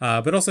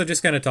 But also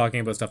just kind of talking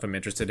about stuff I'm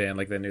interested in,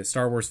 like the new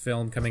Star Wars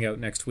film coming out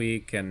next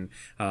week, and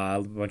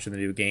a bunch of the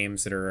new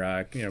games that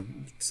are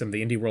some of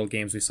the Indie World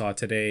games we saw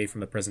today from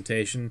the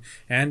presentation.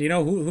 And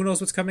who knows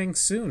what's coming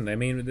soon? I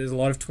mean, there's a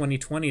lot of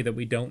 2020 that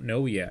we don't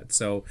know yet.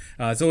 So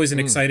it's always an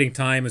exciting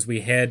time as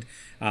we head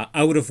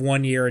out of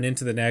one year and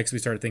into the next. We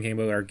start thinking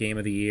about our game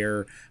of the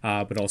year,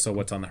 but also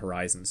what's on the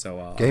horizon.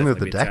 So game of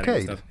the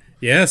decade.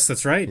 Yes,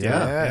 that's right.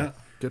 Yeah.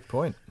 Good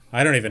point.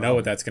 I don't even know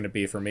what that's going to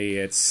be for me.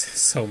 It's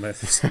so many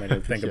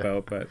to think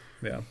about, but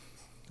yeah,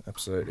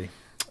 absolutely.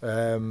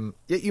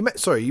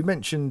 You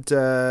mentioned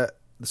the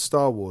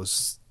Star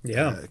Wars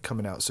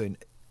coming out soon.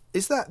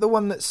 Is that the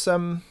one that's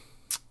the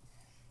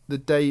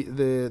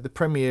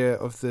premiere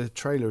of the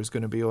trailer is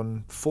going to be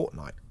on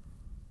Fortnite?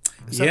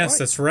 Yes,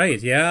 that's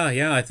right.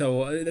 Yeah. I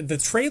thought the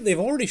trailer. They've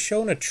already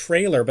shown a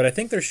trailer, but I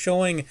think they're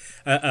showing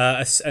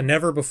a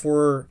never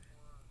before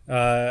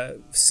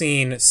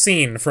scene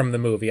from the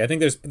movie. I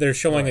think they're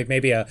showing like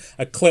maybe a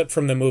clip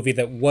from the movie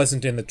that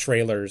wasn't in the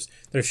trailers.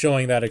 They're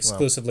showing that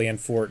exclusively in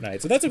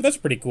Fortnite. So that's a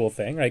pretty cool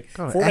thing. Like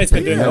Fortnite's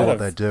been doing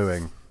they're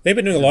doing. They've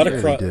been doing a lot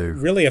of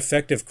really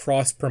effective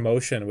cross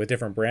promotion with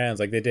different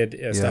brands. Like they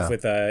did stuff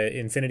with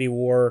Infinity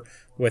War,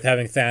 with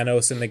having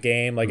Thanos in the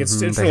game. Like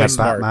it's really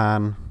smart.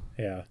 Batman.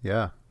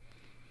 Yeah.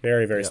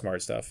 Very, very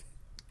smart stuff.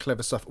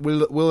 Clever stuff.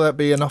 Will that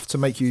be enough to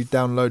make you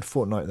download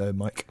Fortnite though,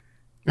 Mike?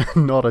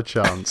 Not a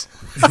chance.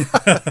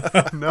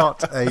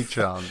 Not a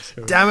chance.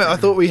 Damn it, I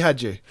thought we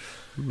had you.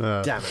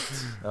 No. Damn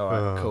it. All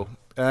right, cool.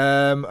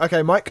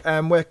 Okay, Mike,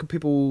 where can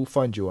people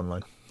find you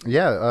online?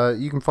 Yeah,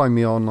 you can find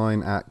me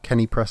online at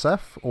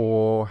KennyPressF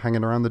or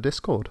hanging around the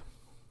Discord.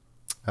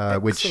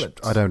 Which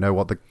I don't know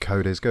what the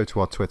code is. Go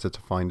to our Twitter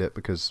to find it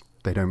because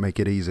they don't make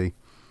it easy.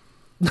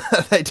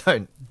 They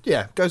don't.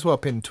 Yeah, go to our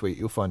pinned tweet.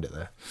 You'll find it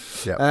there.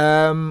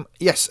 Yeah.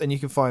 Yes, and you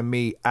can find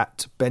me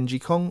at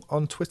BenjiKong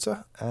on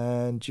Twitter,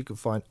 and you can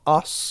find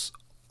us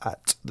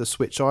at The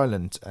Switch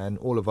Island, and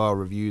all of our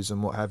reviews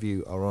and what have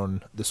you are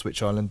on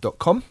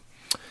theswitchisland.com.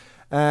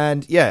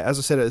 And yeah, as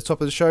I said at the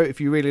top of the show,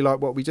 if you really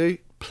like what we do,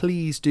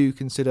 please do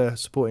consider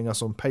supporting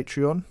us on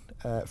Patreon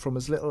from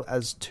as little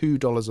as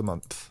 $2 a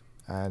month.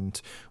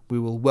 And we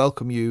will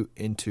welcome you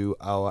into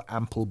our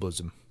ample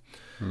bosom.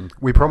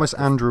 We promise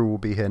Andrew will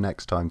be here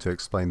next time to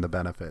explain the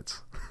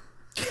benefits.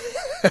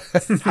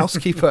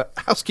 Housekeeper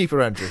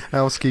Andrew.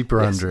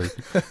 Housekeeper Andrew.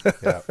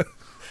 Yeah,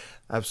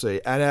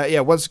 absolutely.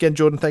 And once again,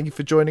 Jordan, thank you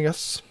for joining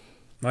us.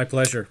 My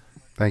pleasure.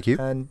 Thank you.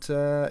 And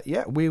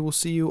we will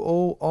see you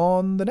all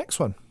on the next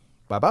one.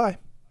 Bye-bye.